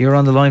when you're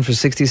on the line for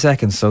 60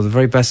 seconds. So the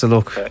very best of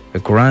luck. A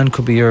grand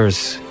could be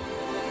yours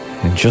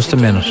in just a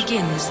minute.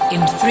 Begins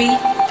in 3,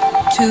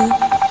 2,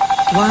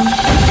 1.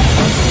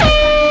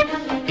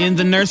 In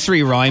the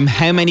nursery rhyme,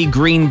 how many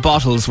green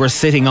bottles were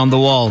sitting on the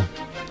wall?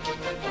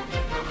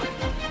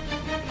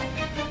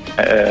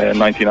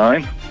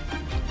 99.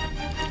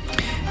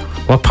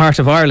 What part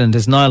of Ireland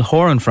is Niall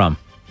Horan from?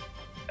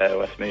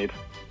 Westmead.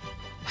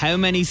 How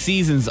many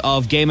seasons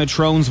of Game of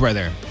Thrones were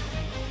there?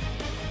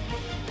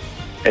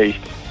 8.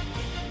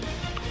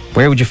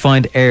 Where would you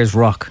find Ayers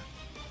Rock?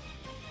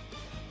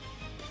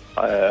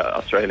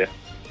 Australia.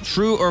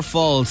 True or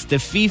false, the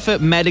FIFA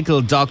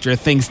medical doctor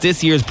thinks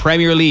this year's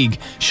Premier League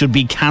should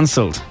be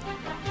cancelled.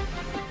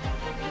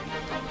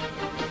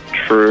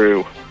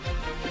 True.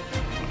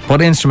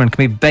 What instrument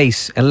can be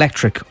bass,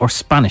 electric or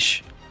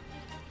Spanish?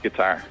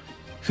 Guitar.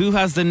 Who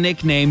has the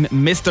nickname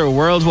Mr.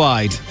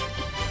 Worldwide?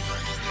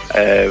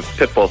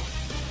 Pitbull.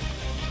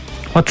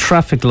 What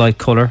traffic light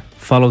colour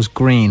follows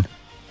green?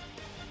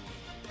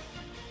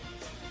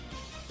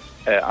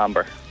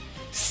 Amber.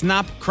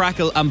 Snap,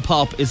 crackle and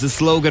pop is the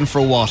slogan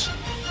for what?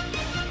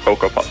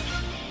 Cocoa Pops.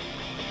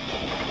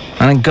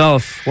 And in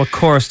golf, what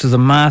course does a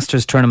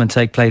Masters tournament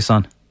take place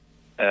on?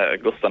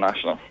 Augusta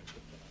National.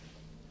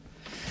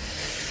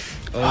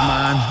 Oh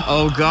man,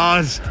 oh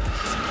God.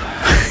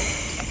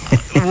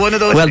 One of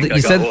those.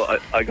 Well,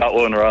 I got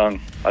one wrong.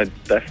 I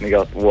definitely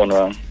got one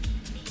wrong.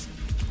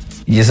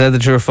 You said the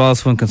true or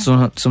false one can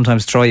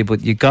sometimes throw you,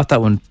 but you got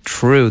that one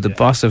true. The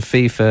boss of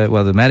FIFA,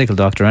 well, the medical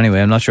doctor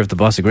anyway, I'm not sure if the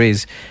boss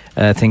agrees,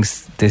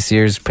 thinks this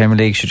year's Premier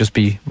League should just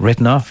be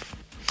written off.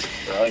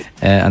 Right.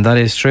 And that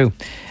is true.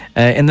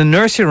 In the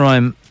nursery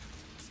rhyme,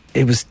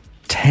 it was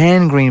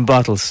 10 green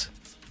bottles.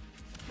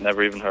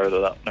 Never even heard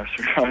of that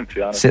nursery rhyme, to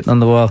be honest. Sitting on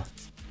the wall.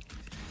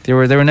 They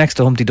were next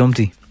to Humpty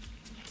Dumpty.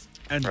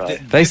 And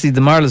basically,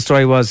 the moral of the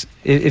story was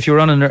if you're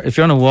on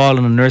a wall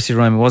in a nursery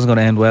rhyme, it wasn't going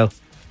to end well.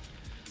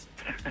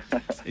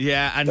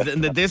 Yeah, and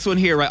this one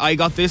here, right? I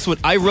got this one.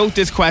 I wrote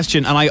this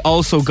question, and I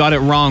also got it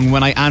wrong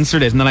when I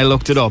answered it, and then I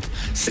looked it up.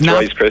 It's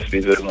Rice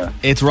Krispies, isn't it?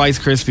 It's Rice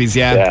Krispies,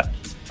 yeah. Yeah,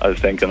 I was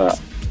thinking that.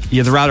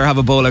 You'd rather have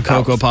a bowl of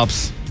Cocoa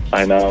Pops.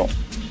 I know.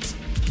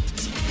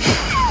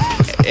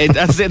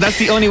 That's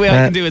the only way I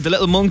can do it. The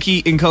little monkey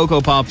in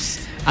Cocoa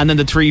Pops, and then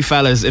the three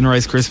fellas in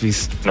Rice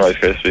Krispies. Rice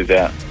Krispies,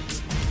 yeah.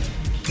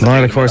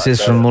 Moral, of course,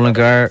 is from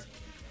Mullingar,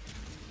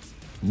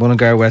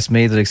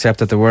 Westmeath, that accept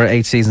that there were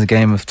 8 seasons of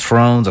Game of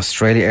Thrones.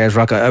 Australia airs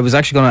Rock. I was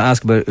actually going to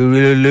ask about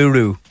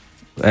Uluru,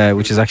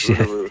 which is actually...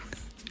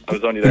 I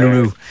was only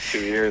there 2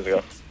 years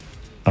ago.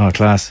 Oh,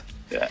 class.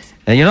 Yeah.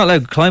 You're not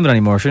allowed to climb it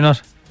anymore, sure you're not?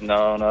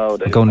 No.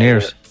 They go near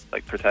it.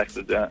 Like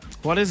protected, yeah.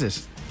 What is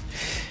it?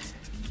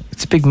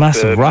 It's a big,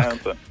 massive rock.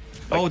 Mountain.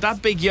 Oh,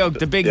 that big yoke,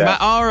 the big... Yeah.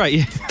 All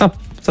right.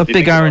 That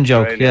big orange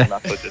yoke, yeah.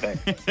 That's what you think.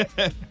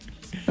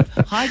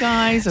 Hi,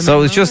 guys. So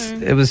it was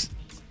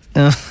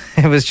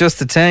just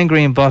the 10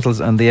 green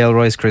bottles and the L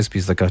Rice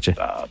Krispies that got you.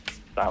 Damn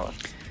it.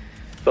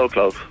 So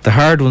close. The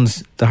hard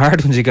ones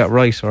you got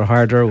right, or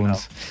harder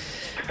ones.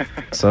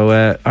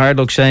 So hard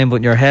luck, Shane,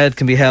 but your head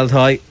can be held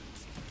high.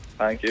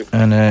 Thank you.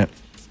 And I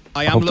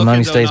am hope the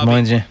 90 stays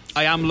mind you.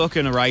 I am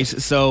looking, right?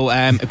 So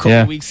a couple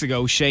of weeks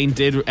ago, Shane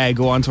did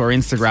go onto our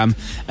Instagram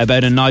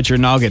about a Nod Your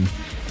Noggin,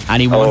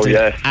 and he wanted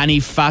any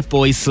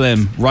Fatboy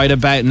Slim right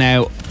about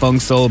now,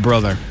 Funk Soul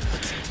Brother.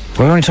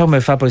 We were only talking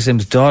about Fatboy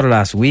Slim's daughter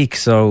last week,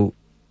 so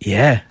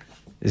yeah.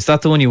 Is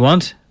that the one you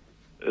want?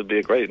 It'd be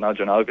a great Nod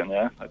Your Noggin,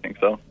 yeah, I think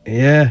so.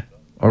 Yeah.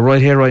 Or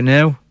Right Here, Right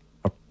Now?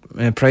 Or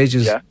Praise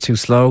You's Too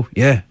Slow?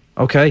 Yeah.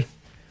 Okay.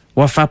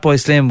 What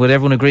Fatboy Slim? Would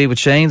everyone agree with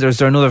Shane's, or is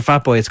there another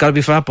Fatboy? It's got to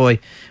be Fatboy.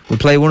 We'll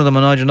play one of them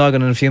on Nod Your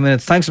Noggin in a few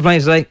minutes. Thanks for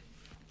playing today.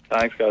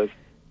 Thanks, guys.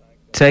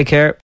 Take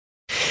care.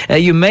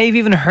 You may have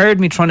even heard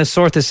me trying to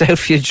sort this out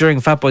for you during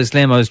Fatboy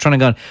Slim. I was trying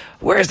to go,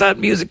 where's that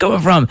music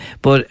coming from?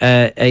 But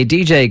a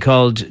DJ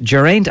called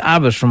Geraint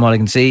Abbott, from what I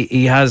can see,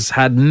 he has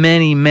had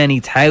many, many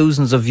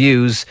thousands of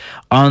views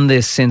on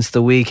this since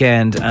the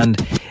weekend.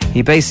 And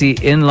he basically,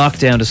 in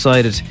lockdown,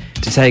 decided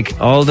to take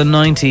all the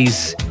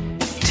 90s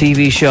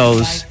TV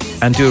shows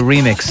and do a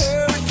remix.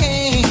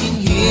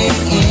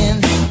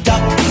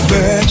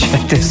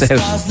 Check this out.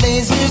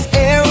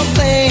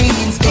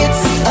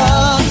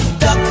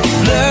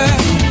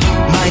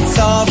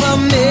 Solve a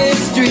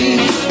mystery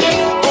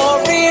or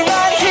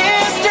rewrite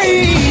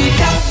history.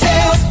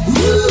 Cocktails,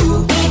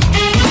 woo.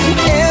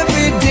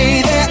 Every day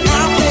they're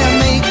out there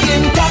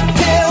making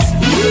cocktails,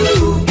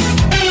 woo.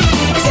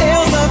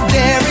 Tales of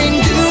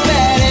daring, do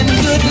bad, and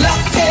good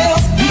luck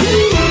tales,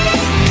 woo.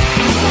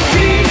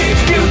 Teenage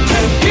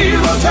Mutant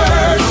Hero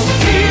Turtles.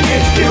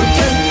 Teenage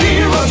Mutant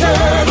Hero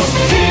Turtles.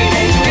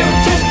 Teenage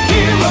Mutant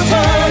Hero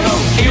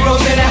Turtles.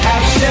 Heroes in a half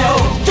shell.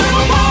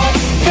 Turtle Ball.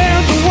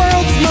 They're the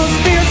world's most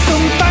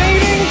fearsome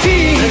fighting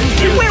team.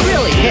 We're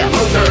really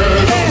heroes.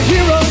 They're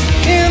heroes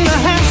in the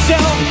half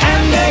shell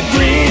and they're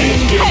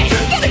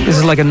green. This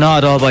is like a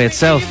nod all by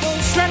itself.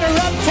 Shredder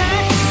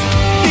attacks.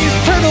 These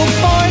turtle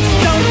boys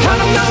don't cut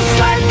them no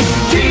slack.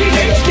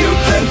 Teenage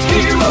Mutant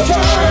Hero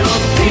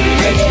Turtles.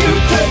 Teenage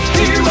Mutant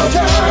Hero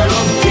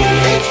Turtles.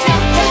 Teenage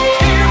Mutant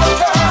Hero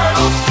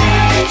Turtles.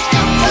 Teenage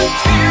Mutant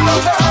Hero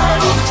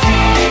Turtles.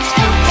 Teenage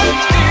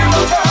Mutant Hero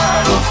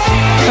Turtles.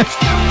 Teenage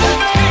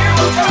Mutant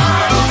Hero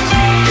Turtles.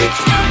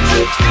 Teenage Mutant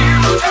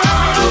Hero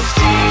Turtles.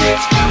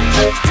 Teenage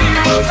Mutant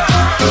Hero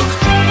Turtles.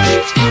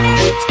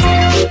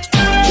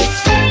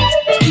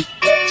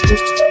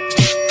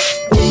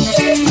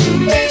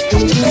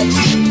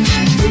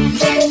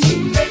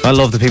 I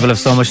love that people have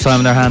so much time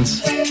in their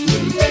hands.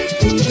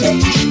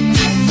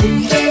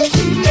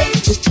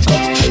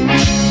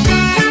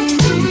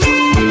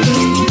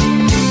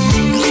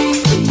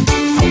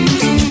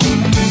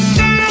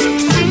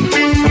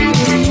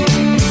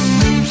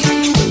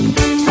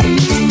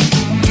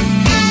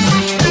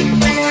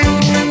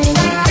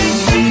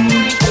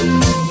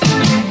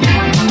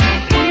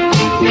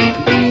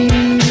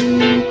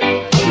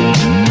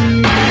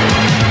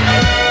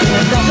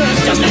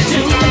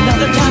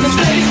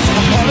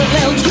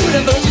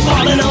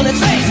 Falling on its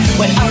face,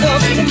 went out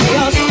of the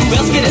chaos. Who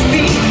else can it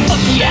be? But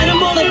the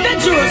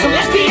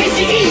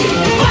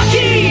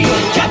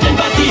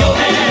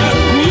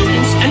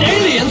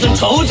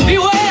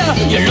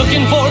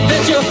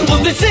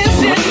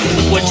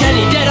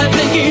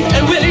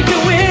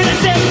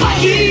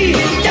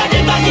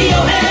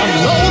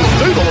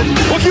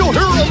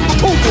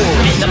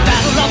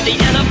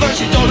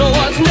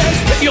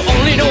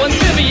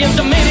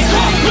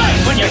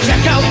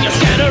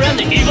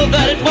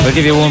We'll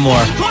give you one more.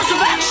 Course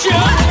of action.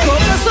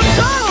 Cook us some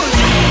toast.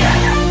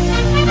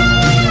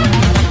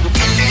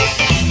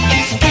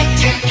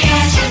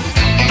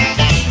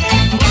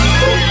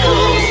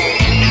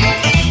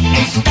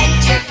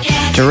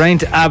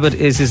 Geraint Abbott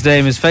is his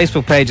name. His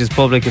Facebook page is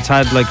public. It's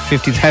had like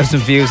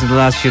 50,000 views in the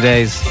last few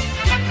days.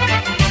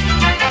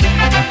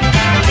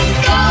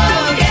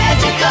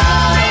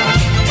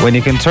 When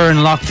you can turn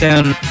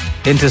lockdown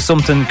into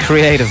something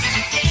creative,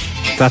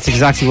 that's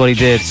exactly what he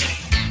did.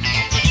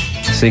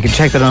 So you can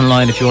check that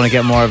online if you want to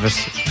get more of it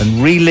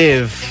and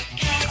relive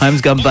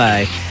times gone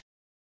by.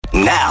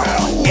 Now,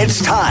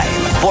 it's time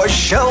for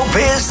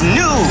Showbiz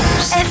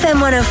News. FM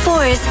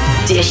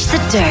 104's Dish the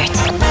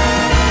Dirt.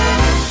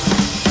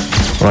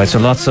 Right, so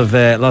lots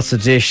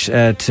of dish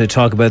to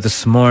talk about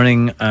this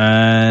morning,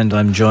 and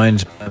I'm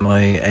joined by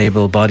my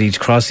able-bodied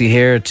Crossy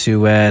here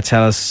to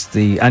tell us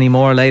any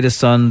more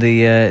latest on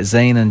the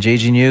Zayn and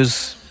Gigi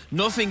news.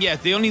 Nothing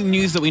yet. The only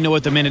news that we know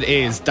at the minute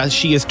is that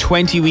she is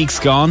 20 weeks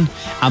gone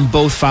and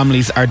both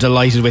families are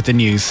delighted with the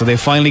news. So they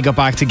finally got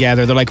back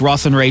together. They're like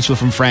Ross and Rachel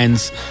from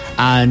Friends,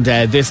 and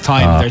this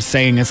time they're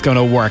saying it's going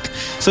to work.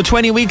 So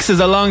 20 weeks is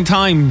a long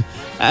time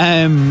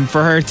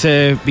for her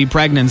to be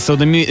pregnant. So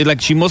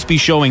she must be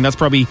showing. That's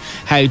probably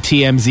how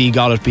TMZ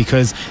got it,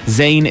 because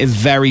Zayn is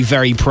very,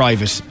 very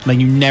private. Like,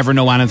 you never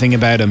know anything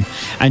about him.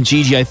 And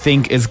Gigi, I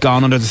think, is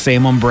gone under the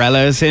same umbrella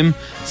as him.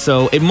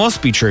 So it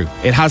must be true.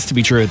 It has to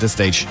be true at this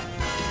stage.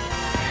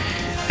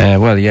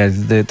 Well, yeah,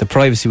 the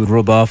privacy would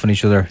rub off on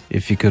each other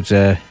if you could,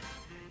 come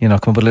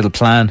up with a little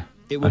plan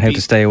on how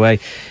to stay away.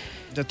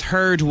 The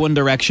third One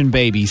Direction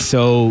baby.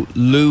 So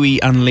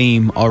Louis and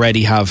Liam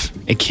already have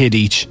a kid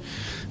each.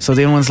 So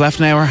the only ones left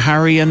now are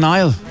Harry and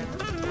Niall.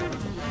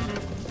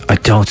 I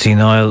don't see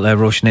Niall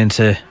rushing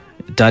into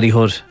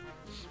daddyhood.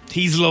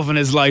 He's loving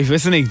his life,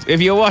 isn't he?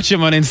 If you watch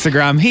him on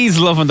Instagram, he's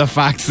loving the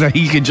fact that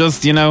he could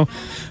just, the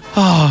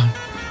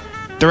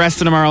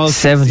rest of them are all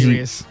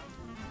serious.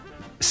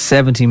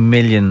 70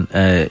 million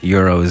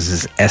euros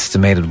is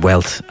estimated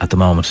wealth at the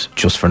moment,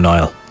 just for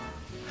Niall.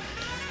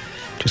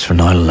 Just for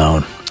Niall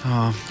alone.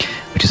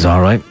 Which is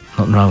all right.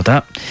 Nothing wrong with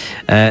that.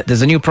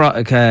 There's a new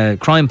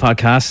crime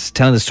podcast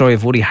telling the story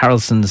of Woody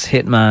Harrelson's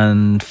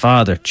hitman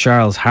father,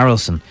 Charles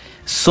Harrelson,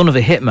 son of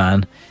a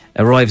hitman,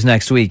 arrives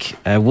next week.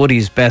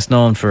 Woody's best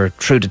known for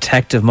True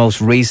Detective, most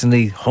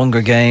recently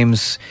Hunger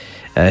Games.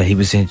 He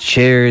was in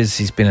Cheers.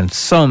 He's been in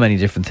so many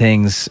different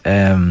things.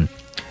 The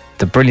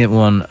brilliant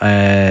one,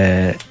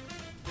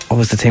 what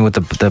was the thing with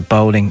the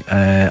bowling?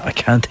 I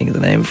can't think of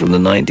the name, from the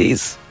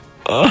 90s.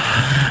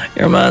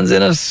 Your man's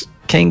in it.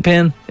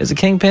 Kingpin. Is it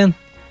Kingpin?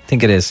 I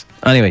think it is.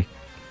 Anyway,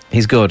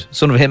 he's good.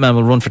 Son of a Hitman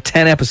will run for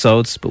 10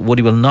 episodes, but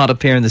Woody will not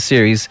appear in the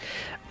series,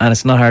 and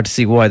it's not hard to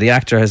see why. The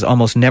actor has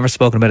almost never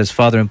spoken about his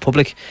father in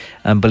public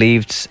and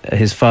believed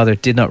his father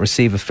did not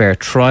receive a fair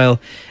trial.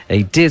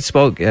 He did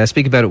speak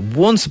about it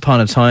once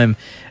upon a time.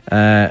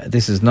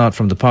 This is not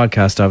from the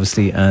podcast,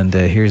 obviously, and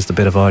here's the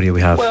bit of audio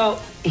we have.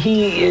 Well,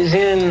 he is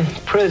in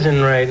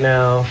prison right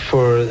now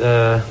for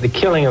the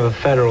killing of a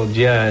federal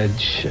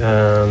judge.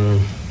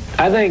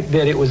 I think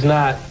that it was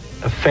not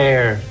a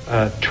fair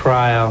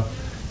trial,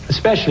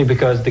 especially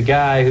because the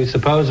guy who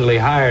supposedly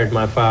hired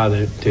my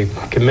father to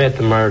commit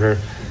the murder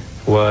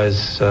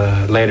was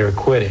later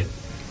acquitted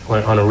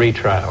on a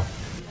retrial.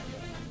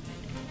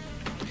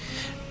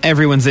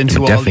 Everyone's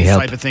into all these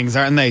type of things,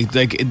 aren't they?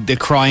 Like the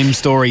crime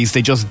stories,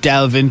 they just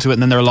delve into it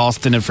and then they're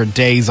lost in it for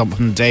days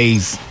upon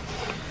days.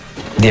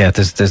 Yeah,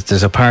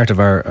 there's a part of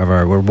our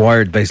we're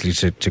wired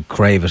basically to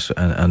crave it,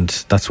 and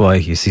that's why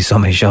you see so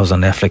many shows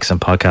on Netflix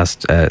and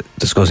podcasts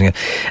discussing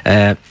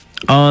it.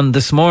 On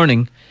This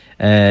Morning,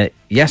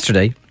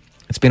 yesterday,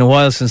 it's been a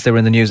while since they were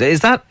in the news. Is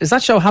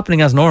that show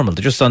happening as normal?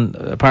 They're just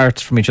apart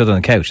from each other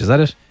on the couch, is that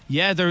it?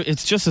 Yeah,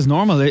 it's just as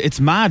normal. It's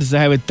mad as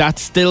how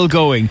that's still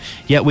going.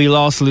 Yet we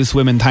lost Loose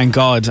Women, thank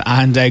God.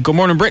 And Good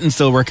Morning Britain's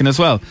still working as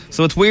well.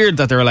 So it's weird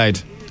that they're allowed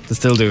to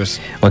still do it.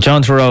 Well,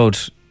 John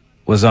Turode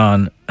was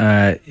on.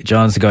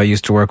 John's the guy who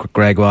used to work with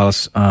Greg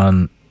Wallace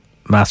on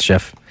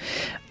MasterChef.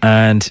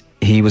 And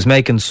he was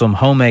making some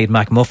homemade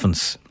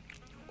McMuffins.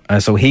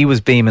 So he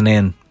was beaming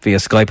in via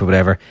Skype or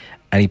whatever.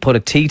 And he put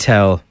a tea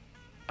towel.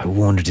 I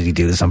wonder, did he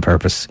do this on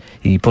purpose?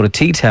 He put a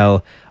tea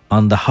towel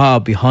on the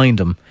hob behind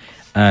him.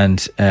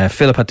 And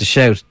Philip had to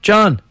shout,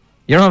 "John,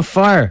 you're on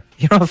fire.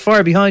 You're on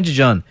fire behind you,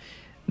 John."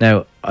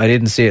 Now, I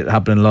didn't see it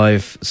happening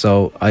live,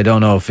 so I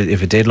don't know if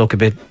it did look a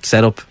bit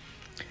set up.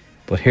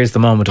 But here's the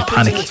moment of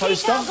panic.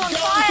 Cooker's on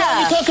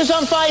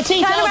fire.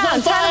 Tea towel's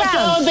on fire.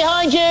 John,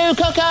 behind you.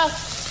 Cooker.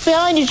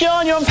 Behind you,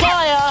 John. You're on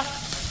fire.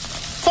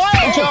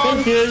 Fire,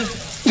 John. Thank you.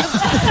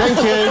 Thank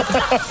you.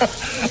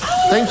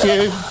 Thank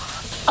you.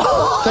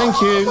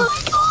 Thank you.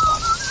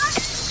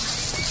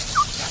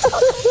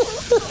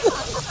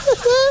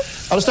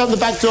 I'll just open the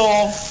back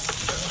door.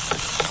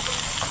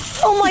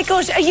 Oh my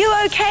gosh, are you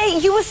okay?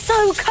 You were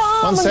so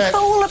calm and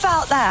cool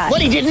about that. Well,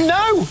 he didn't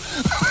know.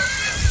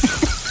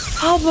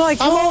 Oh my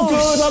gosh. I'm all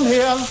good, I'm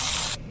here.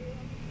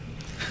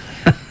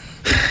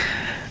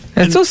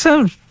 It does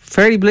sound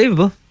fairly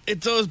believable. It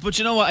does, but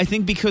you know what? I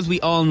think because we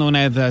all know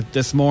now that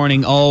This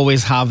Morning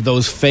always have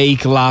those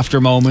fake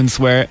laughter moments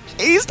where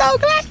he's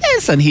talking like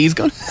this and he's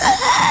going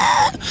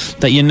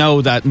that you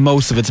know that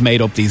most of it's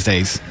made up these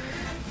days.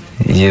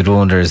 You'd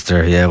wonder, is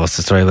there, what's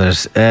the story about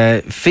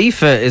it?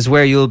 FIFA is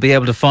where you'll be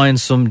able to find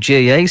some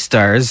GAA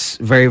stars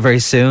very, very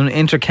soon.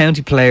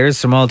 Inter-county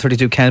players from all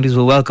 32 counties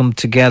will come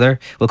together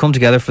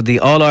for the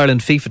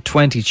All-Ireland FIFA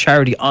 20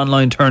 charity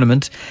online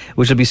tournament,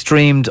 which will be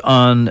streamed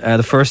on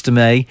the 1st of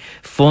May.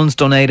 Funds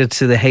donated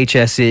to the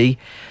HSE.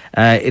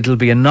 It'll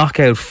be a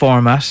knockout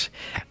format.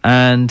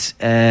 And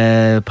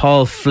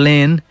Paul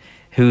Flynn,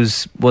 who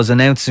was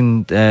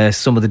announcing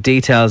some of the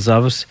details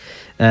of it.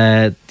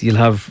 You'll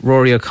have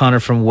Rory O'Connor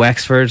from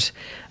Wexford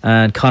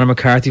and Conor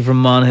McCarthy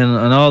from Monaghan,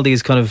 and all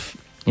these kind of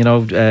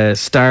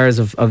stars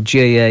of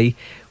GAA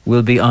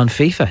will be on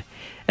FIFA.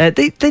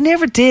 They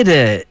never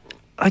did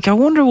I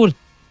wonder what,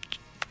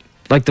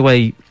 like the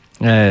way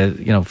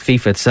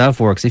FIFA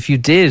itself works. If you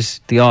did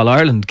the All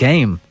Ireland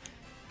game,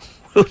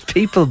 would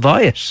people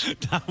buy it?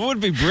 That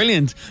would be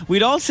brilliant.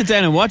 We'd all sit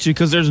down and watch it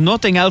because there's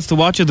nothing else to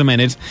watch at the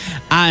minute,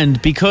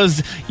 and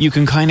because you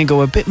can kind of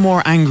go a bit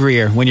more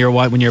angrier when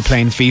you're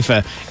playing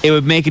FIFA, it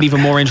would make it even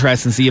more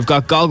interesting. So you've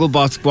got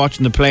Gogglebox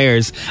watching the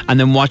players and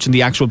then watching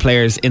the actual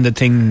players in the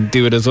thing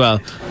do it as well.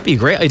 It'd be a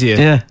great idea.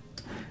 Yeah,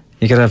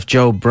 you could have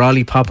Joe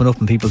Brawley popping up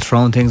and people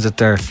throwing things at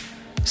their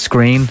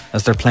screen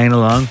as they're playing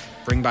along.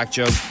 Bring back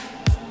Joe.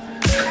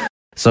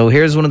 So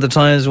here's one of the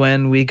times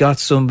when we got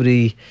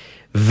somebody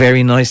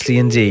very nicely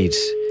indeed.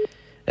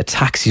 A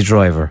taxi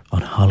driver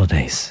on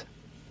holidays.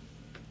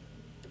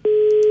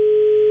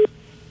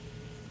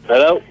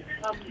 Hello?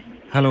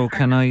 Hello,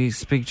 can I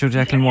speak to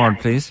Declan Ward,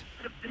 please?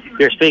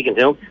 You're speaking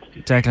to him.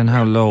 Declan,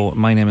 hello.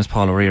 My name is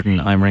Paul O'Riordan.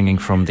 I'm ringing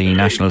from the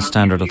National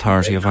Standard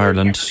Authority of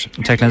Ireland.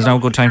 Declan, is now a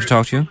good time to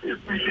talk to you?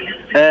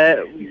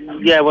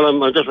 Yeah, well,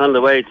 I'm just on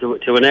the way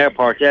to an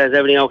airport. Yeah, is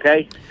everything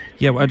okay?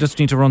 Yeah, I just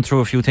need to run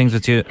through a few things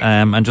with you,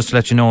 and just to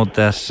let you know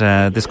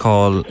that this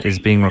call is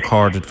being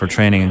recorded for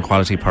training and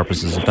quality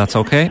purposes, if that's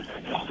okay.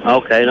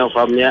 Okay, no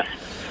problem, yeah.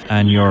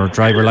 And your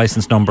driver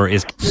licence number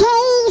is... Hey,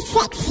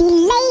 sexy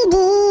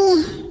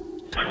lady.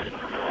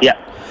 Yeah.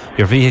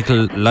 Your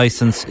vehicle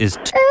licence is...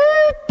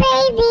 Ooh,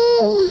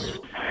 baby.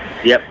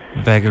 Yep.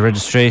 Vehicle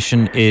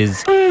registration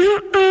is...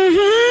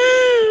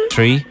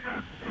 3.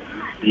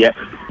 Yep.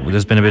 Well,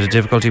 there's been a bit of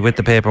difficulty with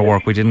the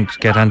paperwork. We didn't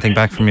get anything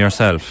back from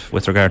yourself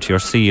with regard to your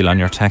seal on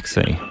your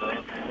taxi.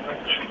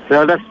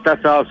 No,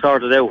 that's all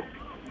sorted out.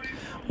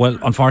 Well,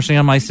 unfortunately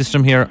on my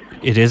system here,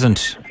 it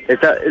isn't.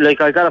 It's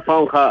I got a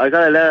phone call. I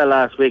got a letter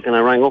last week and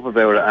I rang up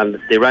about it, and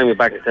they rang me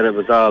back and said it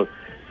was all...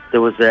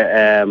 There was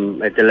a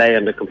delay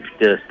on the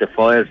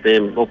files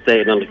being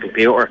updated on the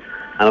computer,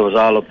 and it was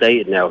all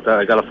updated now. So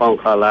I got a phone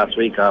call last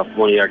week off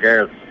one of your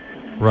girls.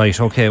 Right,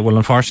 okay. Well,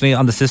 unfortunately,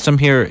 on the system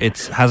here,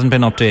 it hasn't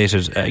been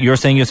updated. You're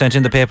saying you sent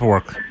in the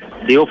paperwork?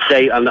 The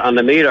update on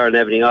the meter and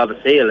everything, all the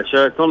seal.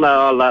 Sure, I've done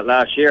all that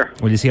last year.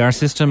 Well, you see, our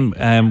system,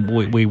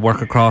 we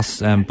work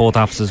across both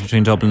offices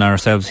between Dublin and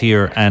ourselves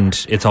here,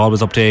 and it's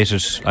always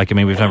updated. Like, I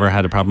mean, we've never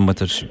had a problem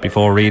with it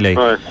before, really.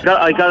 Right.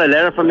 I got a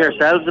letter from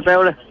yourselves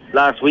about it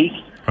last week.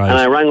 Right. And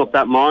I rang up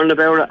that morning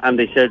about it, and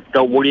they said,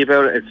 don't worry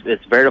about it,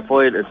 it's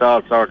verified, it's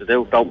all sorted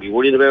out, don't be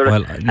worried about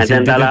it. And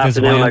then that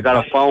afternoon I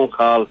got a phone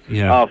call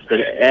off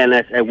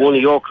one of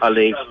your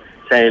colleagues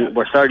saying,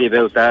 we're sorry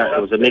about that,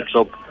 it was a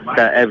mix-up,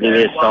 that everything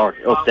is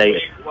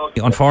updated.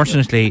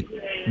 Unfortunately,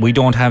 we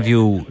don't have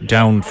you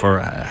down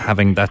for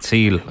having that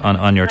seal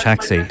on your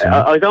taxi. You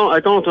know? I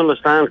don't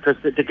understand, because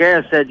the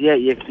girl said, yeah,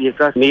 you've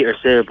got meter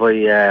saved by...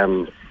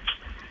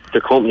 the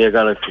company I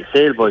got it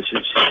sealed by. She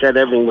said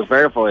everything was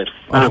verified.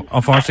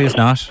 Unfortunately, it's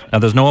not. Now,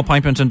 there's no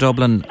appointment in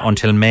Dublin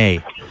until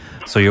May,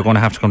 so you're going to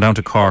have to come down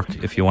to Cork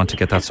if you want to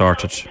get that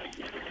sorted.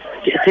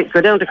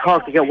 Go down to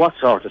Cork to get what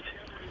sorted?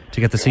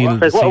 To get the seal.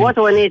 What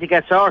do I need to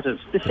get sorted?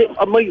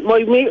 My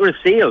meter is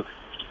sealed.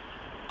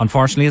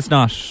 Unfortunately, it's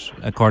not,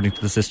 according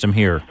to the system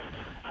here.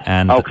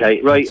 And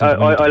okay, right.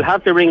 I'll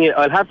have to ring you.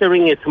 I'll have to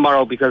ring you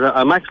tomorrow because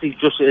I'm actually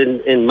just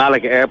in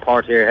Malaga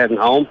Airport here, heading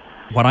home.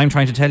 What I'm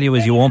trying to tell you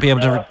is you won't be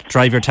able to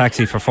drive your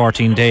taxi for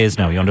 14 days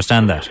now. You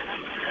understand that?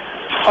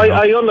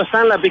 I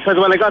understand that because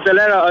when I got the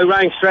letter, I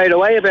rang straight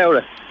away about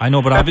it. I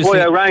know, but That's obviously...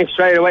 why I rang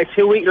straight away.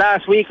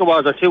 Last week it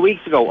was, or 2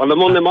 weeks ago. On the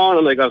Monday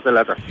morning I got the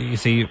letter. You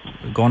see,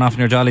 going off in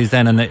your jollies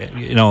then, and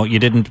you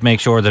didn't make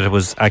sure that it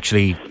was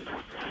actually...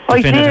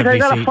 I did. I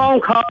got a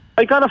phone call.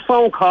 I got a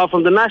phone call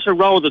from the National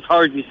Road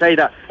Authority to say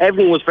that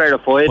everything was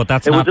verified. But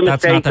that's it not was a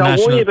mistake.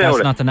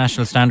 That's not the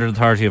National Standard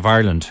Authority of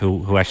Ireland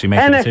who actually made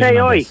the decision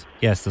on this.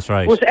 Yes, that's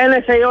right. It was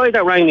NSAI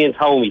that rang me and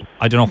told me.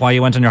 I don't know why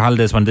you went on your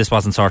holidays when this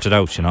wasn't sorted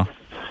out, you know.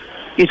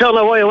 You don't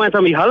know why I went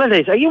on my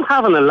holidays? Are you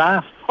having a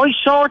laugh? I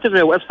sorted it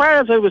out. As far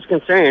as I was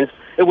concerned,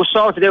 it was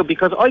sorted out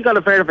because I got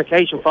a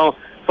verification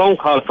phone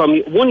call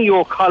from one of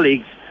your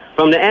colleagues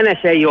from the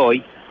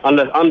NSAI on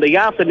the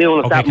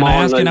afternoon of that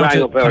morning.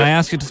 Can I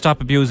ask you to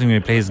stop abusing me,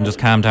 please, and just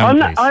calm down,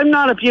 please? I'm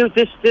not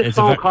abusing. This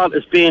phone call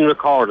is being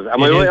recorded.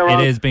 Am I right or wrong?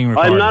 It is being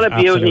recorded. I'm not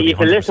abusing it. You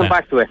can listen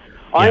back to it.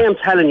 I am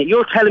telling you.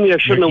 You're telling me I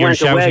shouldn't have went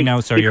shouting away now,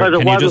 sir. because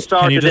it wasn't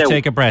started out. Can you just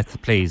take a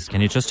breath, please?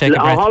 Can you just take a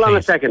breath, Hold on a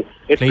please? second.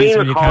 It's Please, being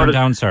will you recorded.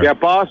 calm down, sir? Your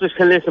bosses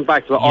can listen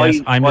back to it.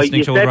 Yes, I'm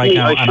listening to it right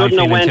now, and I shouldn't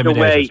feel have went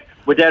away intimidated.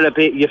 without a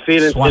bit. You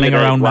feel Swanning intimidated.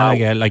 around Wow.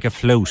 Malaga like a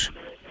flute.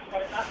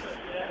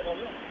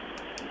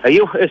 Are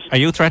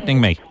you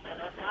threatening me?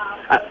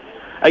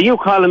 Are you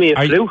calling me a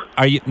flute?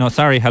 Are you? No,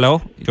 sorry.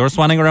 Hello. You're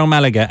swanning around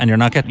Malaga, and you're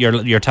not getting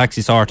your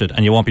taxi sorted,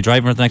 and you won't be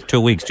driving for the next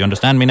 2 weeks. Do you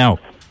understand me now?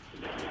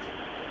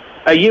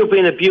 Are you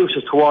being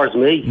abusive towards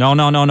me? No.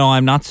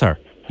 I'm not, sir.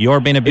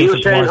 You're being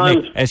abusive towards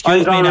me.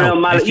 Excuse me now.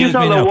 You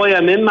don't know why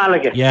I'm in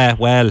Malaga. Yeah,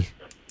 well,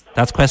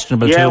 that's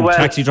questionable Yeah, too. well,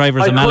 Taxi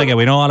drivers I in Malaga,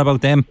 we know all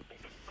about them.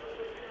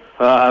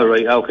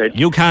 Right, okay.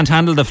 You can't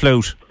handle the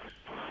flute.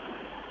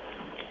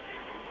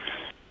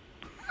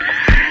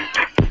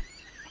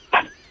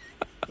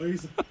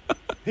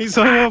 He's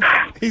hung up.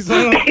 He's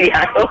hung up.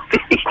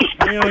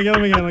 Hang on, I get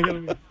him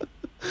again.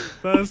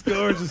 That's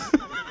gorgeous.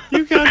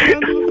 You can't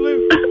handle the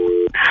flute.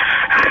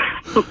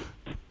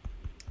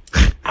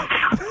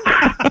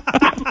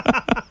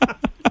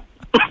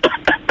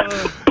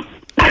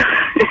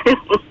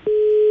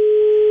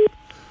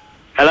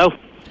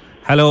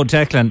 Hello,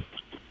 Declan.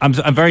 I'm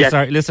very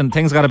sorry. Listen,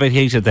 things got a bit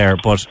heated there,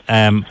 but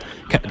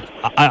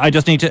I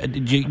just need to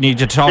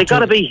talk. They got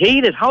to be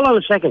heated. Hold on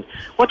a second.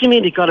 What do you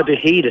mean they got to be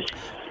heated?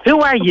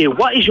 Who are you?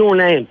 What is your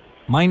name?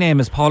 My name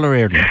is Paul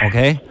O'Riordan.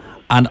 Okay.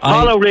 And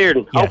Paul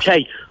O'Riordan. Yes.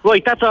 Okay.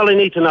 Right. That's all I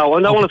need to know.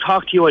 I don't want to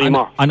talk to you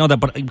anymore. I know that,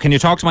 but can you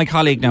talk to my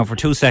colleague now for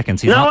 2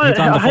 seconds? He's on the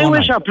phone. Who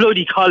is your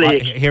bloody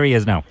colleague? Here he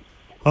is now.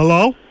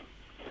 Hello?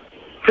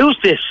 Who's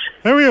this?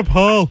 How are you,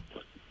 Paul?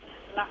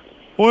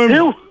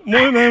 Who?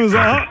 My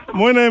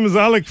name is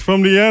Alex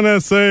from the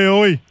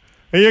NSAOE.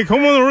 Are you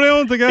coming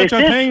around to get Is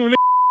your this thing?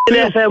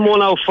 FM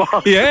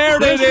 104. Yeah,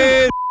 it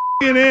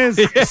is.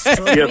 It is.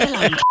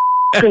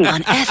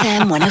 On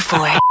FM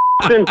 104.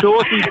 Fucking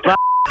dirty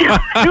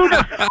Who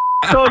the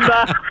done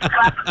that?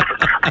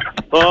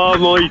 Oh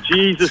my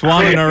Jesus!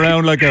 Swanning Christ.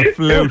 around like a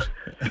flute.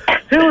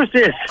 Who is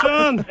this?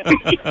 John.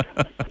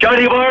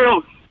 Johnny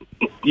Barrow.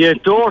 You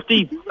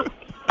dirty.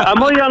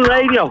 Am I on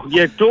radio?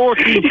 You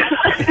dirty.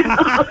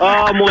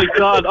 Oh my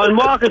God! I'm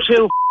walking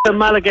through the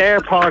Malaga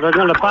airport. I'm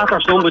going to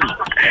batter somebody.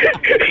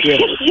 Yeah.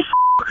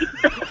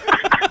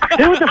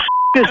 Who the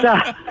is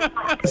that?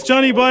 It's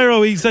Johnny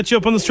Byro. He set you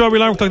up on the Strawberry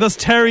Alarm Clock. That's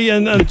Terry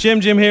and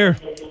Jim here.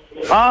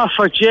 Oh,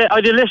 for Jay.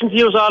 I do listen to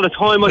you all the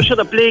time. I should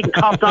have bleeding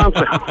copped on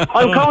to it.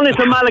 I'm going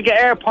into Malaga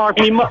airport.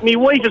 Me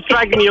wife is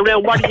dragging me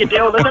around. What are you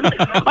doing?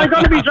 I'm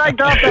going to be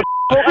dragged off the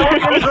I'm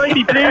going to drive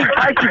me bleeding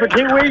taxi for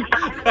 2 weeks.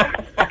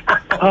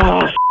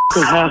 Oh,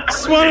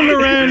 swanning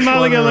around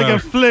Malaga like a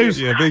flute.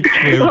 Yeah, big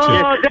flute.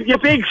 Oh, you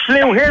big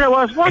flute. Here it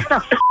was. What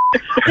the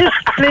This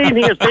bleeding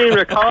thing is being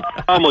recorded.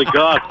 Oh my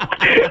God.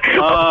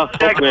 Oh,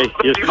 fuck me.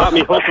 You just caught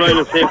me hook, line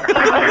and sinker.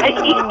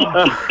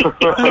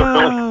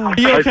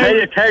 I tell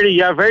you, Terry,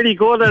 you're very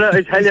good at it.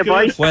 I tell you,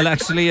 boy. Well,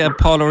 actually,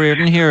 Paul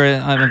O'Riordan here,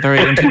 I'm very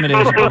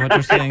intimidated by what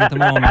you're saying at the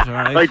moment, all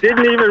right? I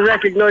didn't even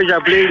recognise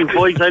your bleeding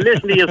voice. I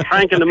listen to you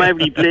pranking them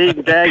every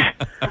bleeding day.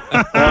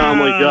 Oh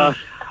my God.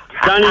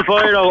 Danny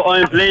Byro,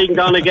 I'm bleeding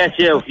gonna get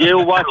you. You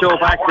watch your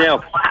back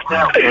now.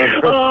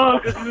 Oh,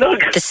 good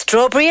luck. The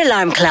Strawberry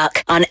Alarm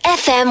Clock on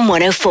FM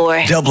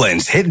 104.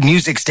 Dublin's hit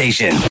music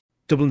station.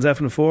 Dublin's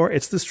FM4,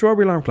 it's the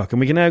Strawberry Alarm Clock, and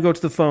we can now go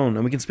to the phone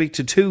and we can speak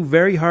to two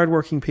very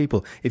hard-working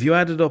people. If you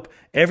added up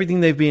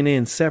everything they've been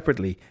in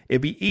separately,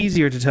 it'd be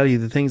easier to tell you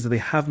the things that they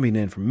haven't been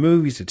in, from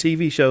movies to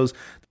TV shows.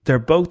 They're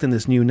both in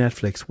this new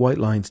Netflix White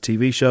Lines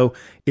TV show.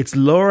 It's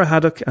Laura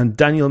Haddock and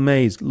Daniel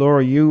Mays.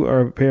 Laura, you are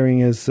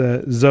appearing as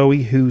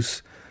Zoe,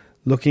 who's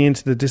looking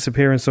into the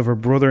disappearance of her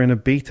brother in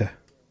Ibiza.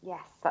 Yes,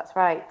 that's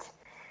right.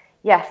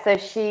 Yes, so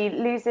she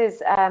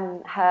loses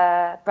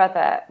her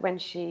brother when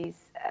she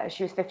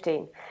was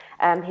 15.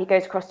 He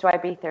goes across to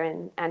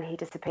Ibiza and he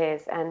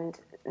disappears, and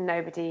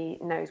nobody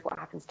knows what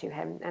happens to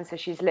him. And so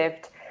she's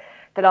lived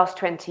the last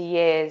 20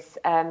 years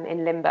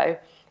in limbo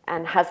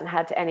and hasn't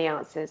had any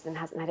answers and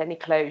hasn't had any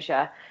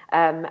closure.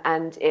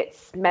 And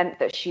it's meant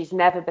that she's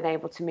never been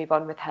able to move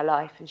on with her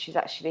life. And she's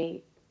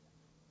actually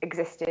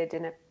existed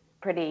in a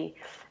pretty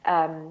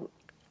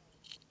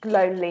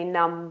lonely,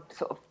 numb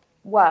sort of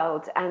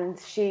world. And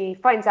she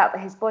finds out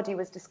that his body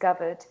was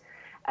discovered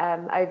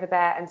over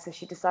there, and so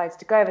she decides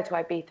to go over to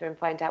Ibiza and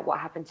find out what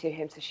happened to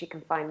him so she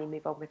can finally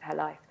move on with her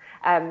life.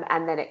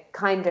 And then it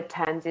kind of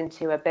turns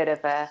into a bit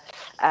of a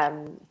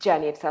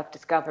journey of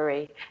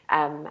self-discovery,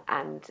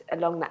 and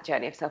along that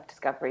journey of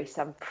self-discovery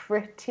some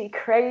pretty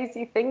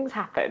crazy things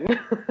happen.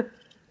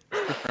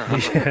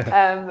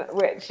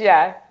 Which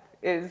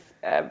is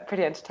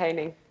pretty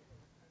entertaining.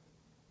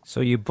 So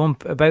you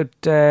bump about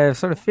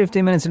sort of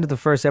 15 minutes into the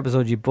first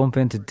episode, you bump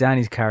into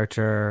Danny's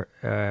character.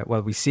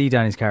 We see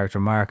Danny's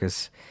character,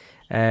 Marcus.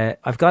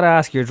 I've got to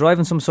ask, you're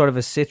driving some sort of a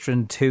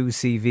Citroen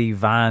 2CV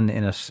van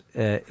in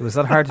it. Was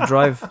that hard to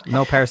drive?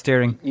 No power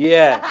steering?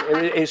 Yeah,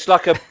 it's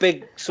like a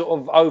big sort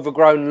of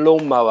overgrown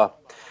lawnmower.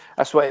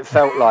 That's what it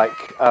felt like.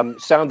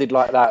 Sounded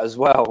like that as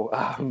well.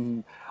 I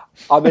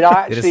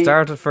actually... Did it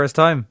start at first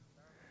time?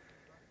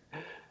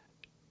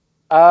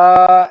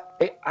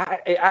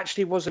 it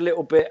actually was a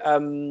little bit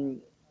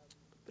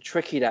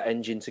tricky, that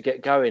engine, to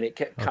get going. It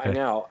kept cutting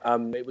out.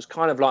 It was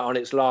kind of like on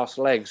its last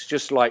legs,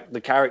 just like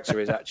the character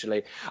is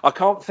actually. I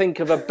can't think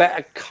of a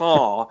better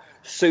car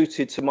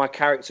suited to my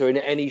character in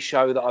any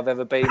show that I've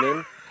ever been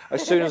in.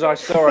 As soon as I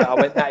saw it, I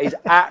went, that is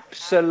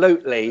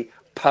absolutely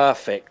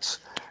perfect.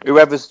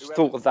 Whoever's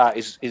thought of that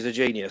is a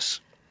genius.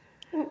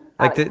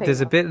 Like there's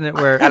a bit in it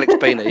where Alex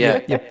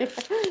Pena,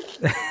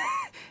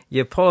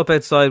 you pull up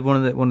outside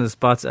one of the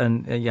spots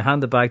and you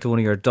hand the bag to one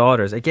of your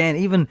daughters. Again,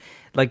 even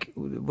like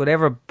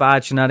whatever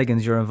bad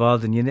shenanigans you're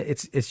involved in,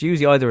 it's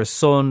usually either a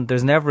son.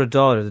 There's never a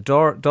daughter. The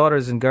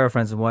daughters and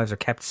girlfriends and wives are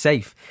kept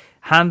safe.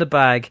 Hand the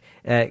bag,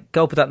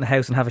 go put that in the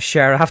house and have a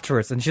shower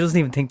afterwards. And she doesn't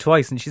even think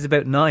twice. And she's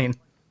about 9.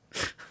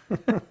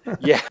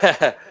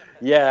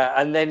 Yeah,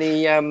 and then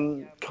he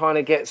kind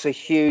of gets a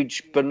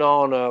huge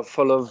banana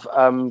full of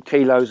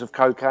kilos of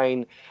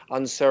cocaine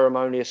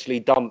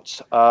unceremoniously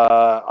dumped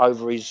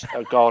over his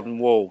garden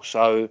wall.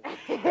 So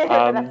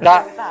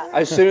that,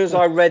 as soon as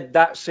I read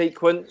that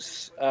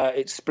sequence,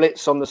 it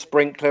splits on the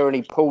sprinkler and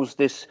he pulls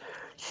this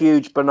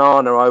huge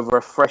banana over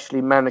a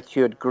freshly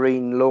manicured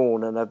green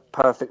lawn and a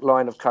perfect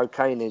line of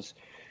cocaine is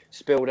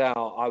spilled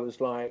out. I was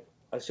like,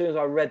 as soon as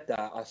I read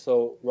that, I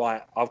thought,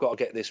 right, I've got to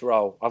get this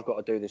role. I've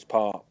got to do this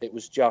part. It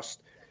was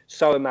just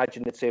so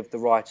imaginative, the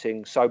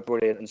writing, so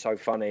brilliant and so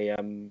funny.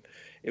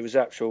 It was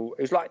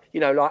like,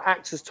 like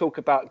actors talk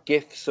about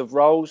gifts of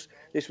roles.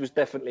 This was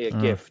definitely a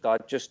gift. I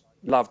just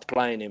loved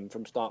playing him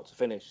from start to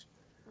finish.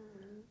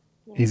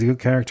 He's a good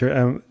character.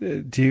 Are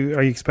you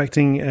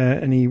expecting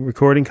any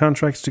recording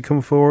contracts to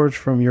come forward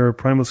from your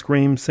Primal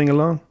Scream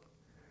sing-along?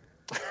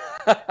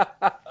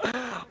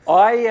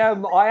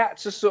 I had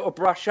to sort of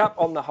brush up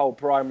on the whole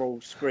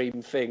Primal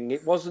Scream thing.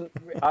 It wasn't.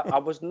 I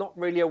was not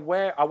really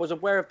aware. I was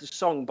aware of the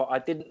song, but I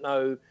didn't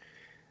know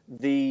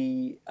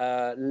the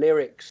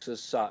lyrics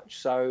as such.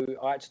 So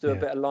I had to do a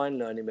bit of line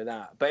learning with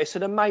that. But it's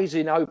an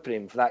amazing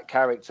opening for that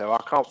character.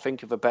 I can't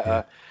think of a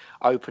better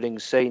opening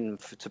scene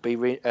to be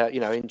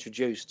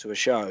introduced to a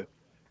show.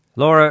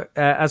 Laura,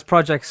 as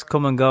projects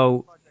come and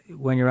go,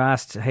 when you're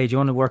asked, hey, do you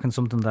want to work on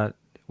something that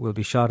will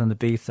be shot in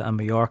Ibiza and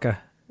Mallorca,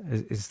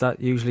 is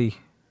that usually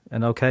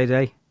an okay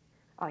day?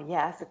 Oh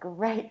yeah, it's a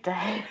great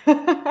day.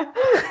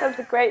 That's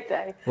a great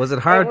day. Was it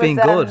hard being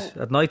good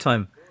at night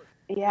time?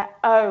 Yeah.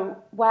 Oh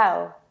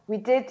well, we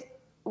were good,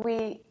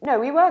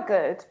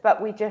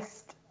 but we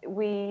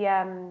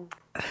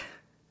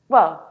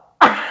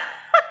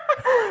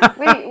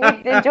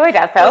enjoyed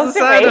ourselves,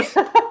 didn't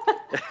we?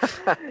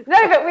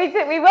 No, but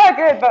we were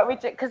good, but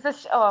because the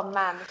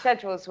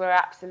schedules were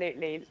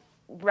absolutely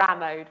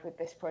rammed with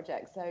this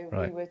project, so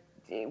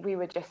we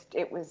were just,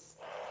 it was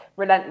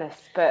relentless,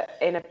 but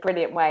in a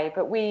brilliant way.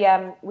 But we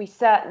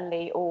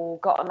certainly all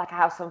got on like a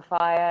house on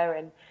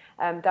fire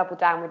and doubled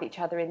down with each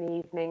other in the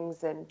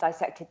evenings and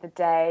dissected the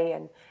day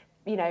and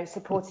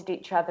supported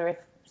each other if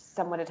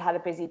someone had a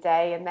busy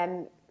day, and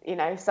then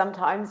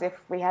sometimes if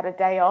we had a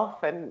day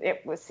off and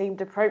it seemed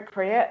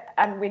appropriate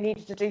and we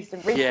needed to do some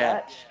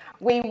research,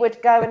 we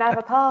would go and have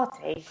a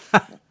party.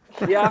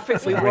 Yeah, I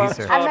think we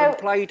worked hard and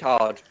played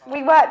hard.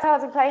 We worked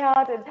hard and played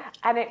hard,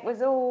 and it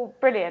was all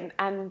brilliant.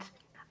 And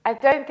I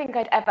don't think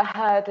I'd ever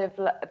heard of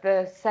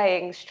the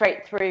saying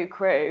 "straight through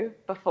crew"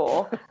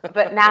 before,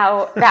 but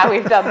now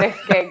we've done this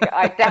gig,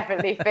 I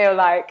definitely feel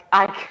like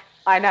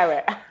I know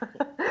it.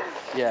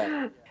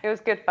 Yeah, it was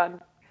good fun.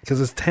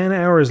 Because it's 10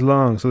 hours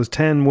long, so there's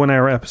 10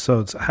 one-hour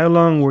episodes. How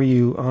long were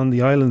you on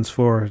the islands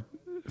for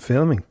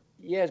filming?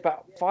 Yeah, it's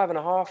about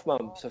 5.5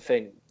 months, I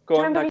think. Do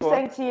you remember me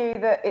saying to you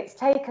that it's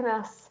taken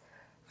us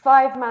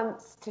 5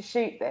 months to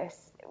shoot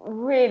this?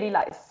 Really,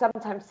 like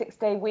sometimes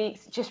 6-day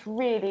weeks, just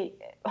really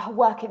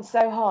working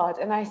so hard.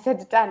 And I said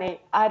to Danny,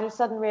 I had a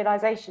sudden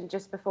realisation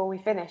just before we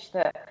finished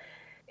that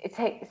it's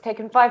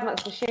taken 5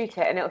 months to shoot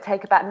it, and it'll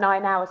take about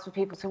 9 hours for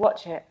people to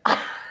watch it.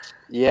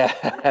 Yeah.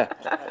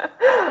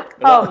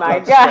 Oh my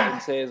God.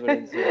 Tears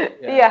when you see it.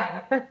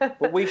 Yeah.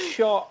 But we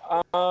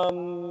shot,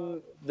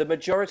 the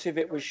majority of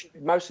it was,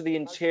 most of the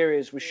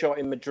interiors were shot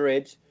in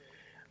Madrid.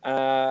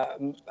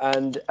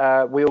 And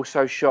we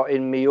also shot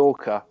in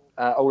Mallorca,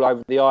 all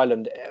over the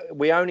island.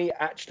 We only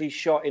actually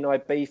shot in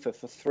Ibiza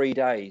for 3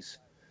 days.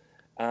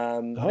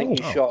 I think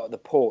you shot at the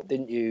port,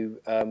 didn't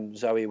you,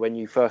 Zoe, when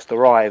you first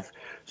arrived?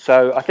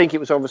 So I think it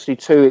was obviously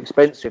too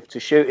expensive to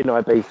shoot in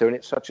Ibiza, and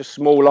it's such a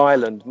small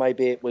island.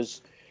 Maybe it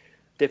was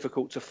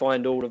difficult to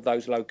find all of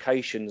those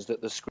locations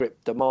that the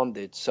script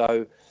demanded.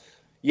 So,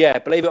 yeah,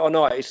 believe it or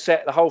not,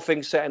 the whole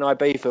thing's set in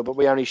Ibiza, but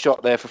we only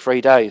shot there for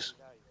 3 days.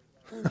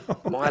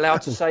 Am I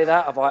allowed to say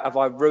that? Have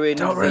I ruined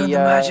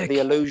the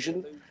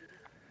illusion?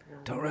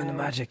 Don't ruin the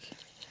magic.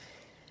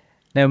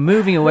 Now,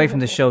 moving away from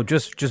the show,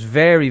 just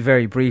very,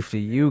 very briefly,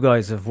 you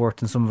guys have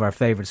worked on some of our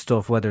favourite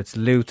stuff, whether it's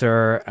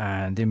Luther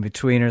and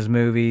In-Betweeners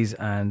movies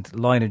and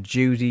Line of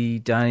Duty,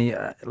 Danny.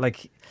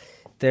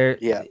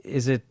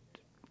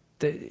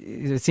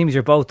 It seems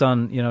you're both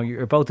on,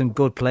 you're both in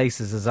good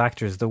places as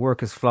actors. The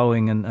work is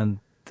flowing, and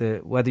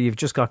whether you've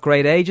just got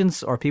great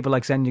agents or people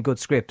like sending you good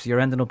scripts, you're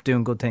ending up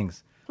doing good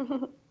things.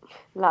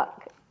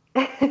 Luck.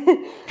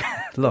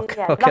 Luck.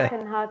 Yeah, Okay. luck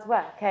and hard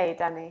work, hey,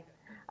 Danny.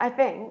 I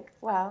think,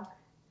 well,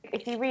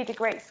 if you read a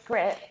great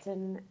script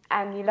and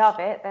you love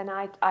it, then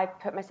I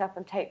put myself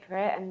on tape for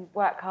it and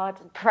work hard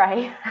and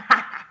pray.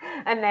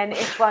 And then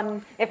if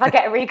I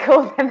get a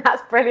recall, then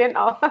that's brilliant.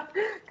 I'll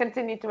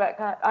continue to work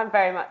hard. I'm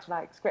very much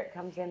like script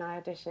comes in, I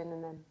audition,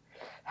 and then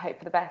hope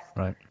for the best.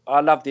 Right.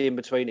 I love the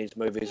In-Betweeners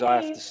movies, I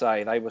have to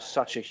say. They were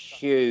such a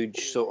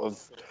huge sort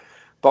of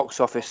box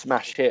office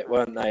smash hit,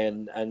 weren't they?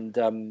 And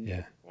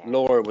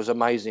Laura was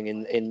amazing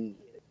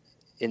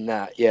in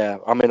that. Yeah,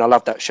 I mean, I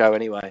love that show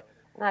anyway.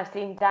 And I've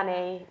seen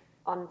Danny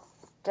on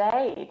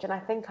stage, and I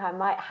think I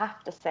might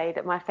have to say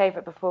that my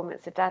favourite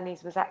performance of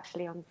Danny's was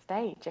actually on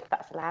stage, if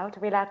that's allowed.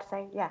 Are we allowed to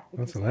say? Yeah.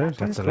 That's allowed.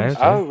 That's allowed.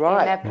 Oh,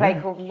 right. In their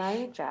play called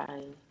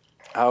Mojo.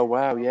 Oh,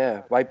 wow,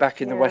 yeah. Way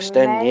back in the West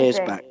End, years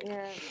back.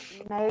 Yeah,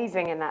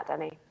 amazing in that,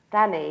 Danny.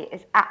 Danny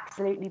is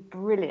absolutely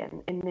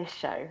brilliant in this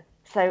show.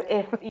 So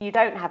if you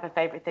don't have a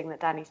favourite thing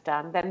that Danny's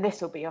done, then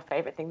this will be your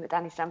favourite thing that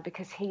Danny's done,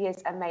 because he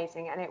is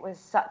amazing, and it was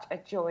such a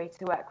joy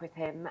to work with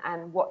him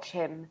and watch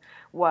him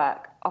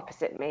work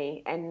opposite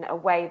me in a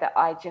way that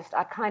I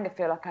kind of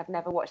feel like I've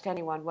never watched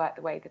anyone work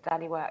the way that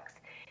Danny works.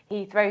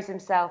 He throws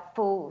himself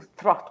full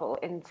throttle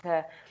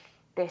into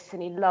this,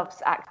 and he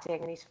loves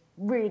acting, and he's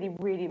really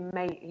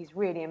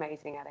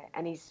amazing at it.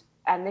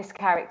 And this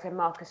character,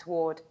 Marcus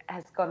Ward,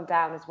 has gone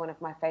down as one of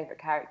my favourite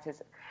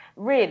characters,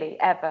 really,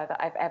 ever, that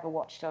I've ever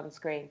watched on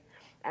screen.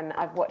 And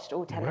I've watched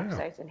all 10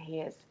 episodes, and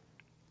he is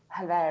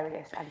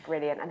hilarious and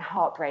brilliant and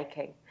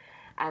heartbreaking.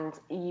 And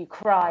you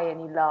cry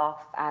and you laugh,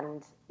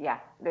 and yeah,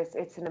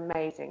 it's an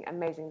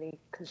amazingly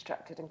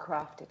constructed and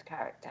crafted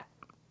character.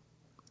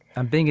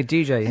 And being a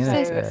DJ, you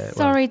know.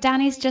 Sorry,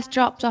 Danny's just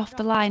dropped off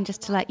the line,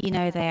 just to let you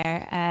know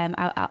there.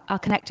 I'll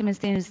connect him as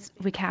soon as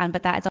we can,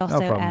 but that is also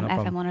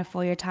FM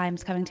 104. Your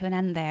time's coming to an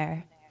end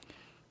there.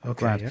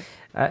 Okay.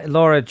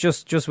 Laura,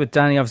 just with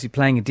Danny obviously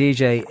playing a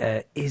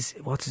DJ,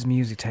 what's his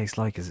music taste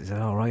like? Is it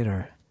all right,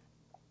 or?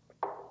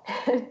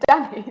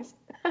 Danny's?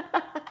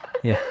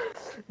 Yeah.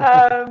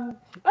 I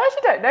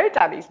actually don't know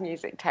Danny's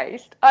music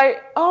taste.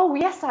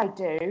 Yes, I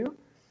do.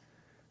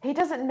 He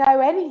doesn't know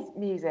any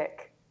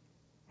music.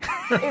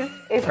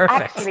 Is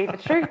actually the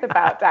truth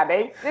about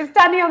Danny. Is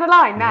Danny on the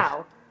line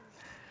now?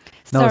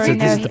 No, this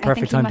is the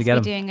perfect time to get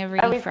him. Doing a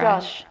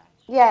refresh.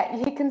 Yeah,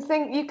 you can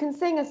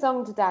sing a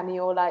song to Danny,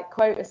 or like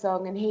quote a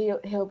song, and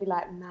he'll be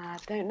like, nah, I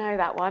don't know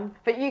that one.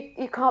 But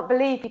you can't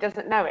believe he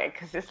doesn't know it,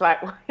 because it's like,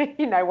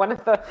 you know, one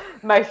of the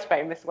most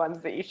famous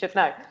ones that you should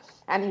know.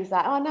 And he's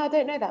like, oh no, I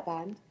don't know that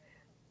band.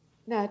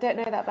 No, I don't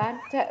know that band.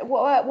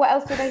 What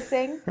else do they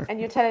sing? And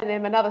you're telling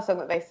him another song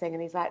that they sing,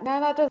 and he's like, no,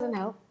 that doesn't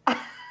help.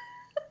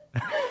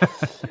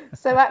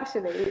 So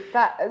actually,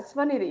 it's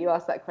funny that you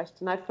asked that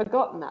question. I'd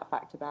forgotten that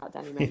fact about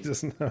Danny Mays. He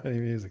doesn't know any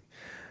music.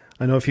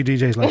 I know a few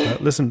DJs like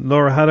that. Listen,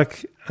 Laura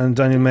Haddock and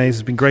Daniel Mays,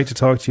 it's been great to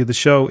talk to you. The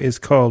show is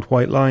called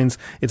White Lines.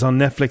 It's on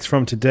Netflix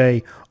from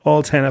today.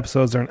 All 10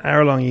 episodes are an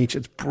hour long each.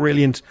 It's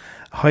brilliant.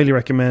 Highly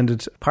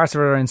recommended. Parts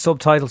of it are in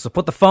subtitles, so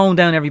put the phone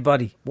down,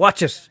 everybody.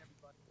 Watch it.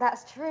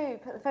 That's true.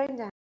 Put the phone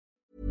down.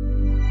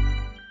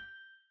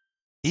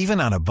 Even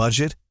on a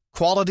budget,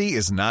 quality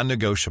is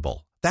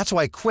non-negotiable. That's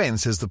why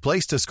Quince is the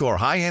place to score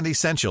high-end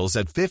essentials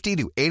at 50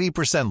 to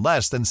 80%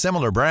 less than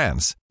similar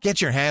brands. Get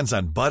your hands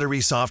on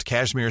buttery soft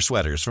cashmere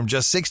sweaters from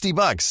just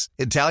 $60,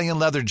 Italian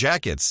leather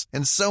jackets,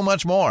 and so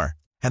much more.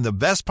 And the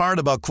best part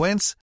about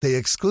Quince, they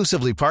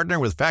exclusively partner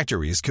with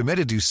factories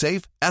committed to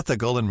safe,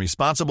 ethical, and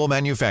responsible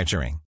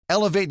manufacturing.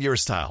 Elevate your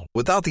style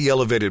without the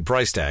elevated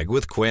price tag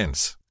with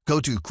Quince.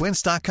 Go to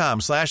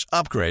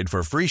quince.com/upgrade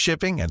for free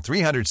shipping and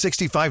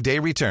 365-day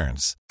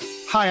returns.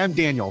 Hi, I'm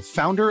Daniel,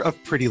 founder of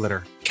Pretty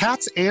Litter.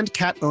 Cats and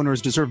cat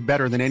owners deserve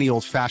better than any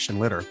old-fashioned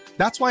litter.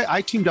 That's why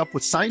I teamed up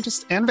with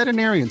scientists and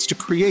veterinarians to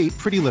create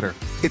Pretty Litter.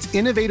 Its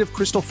innovative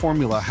crystal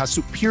formula has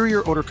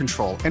superior odor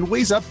control and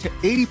weighs up to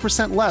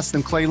 80% less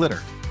than clay litter.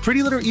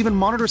 Pretty Litter even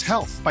monitors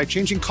health by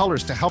changing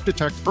colors to help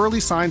detect early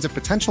signs of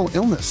potential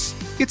illness.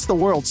 It's the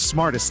world's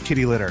smartest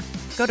kitty litter.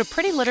 Go to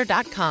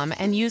prettylitter.com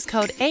and use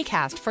code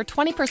ACAST for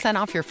 20%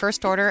 off your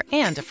first order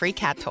and a free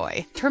cat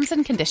toy. Terms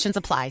and conditions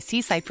apply.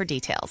 See site for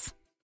details.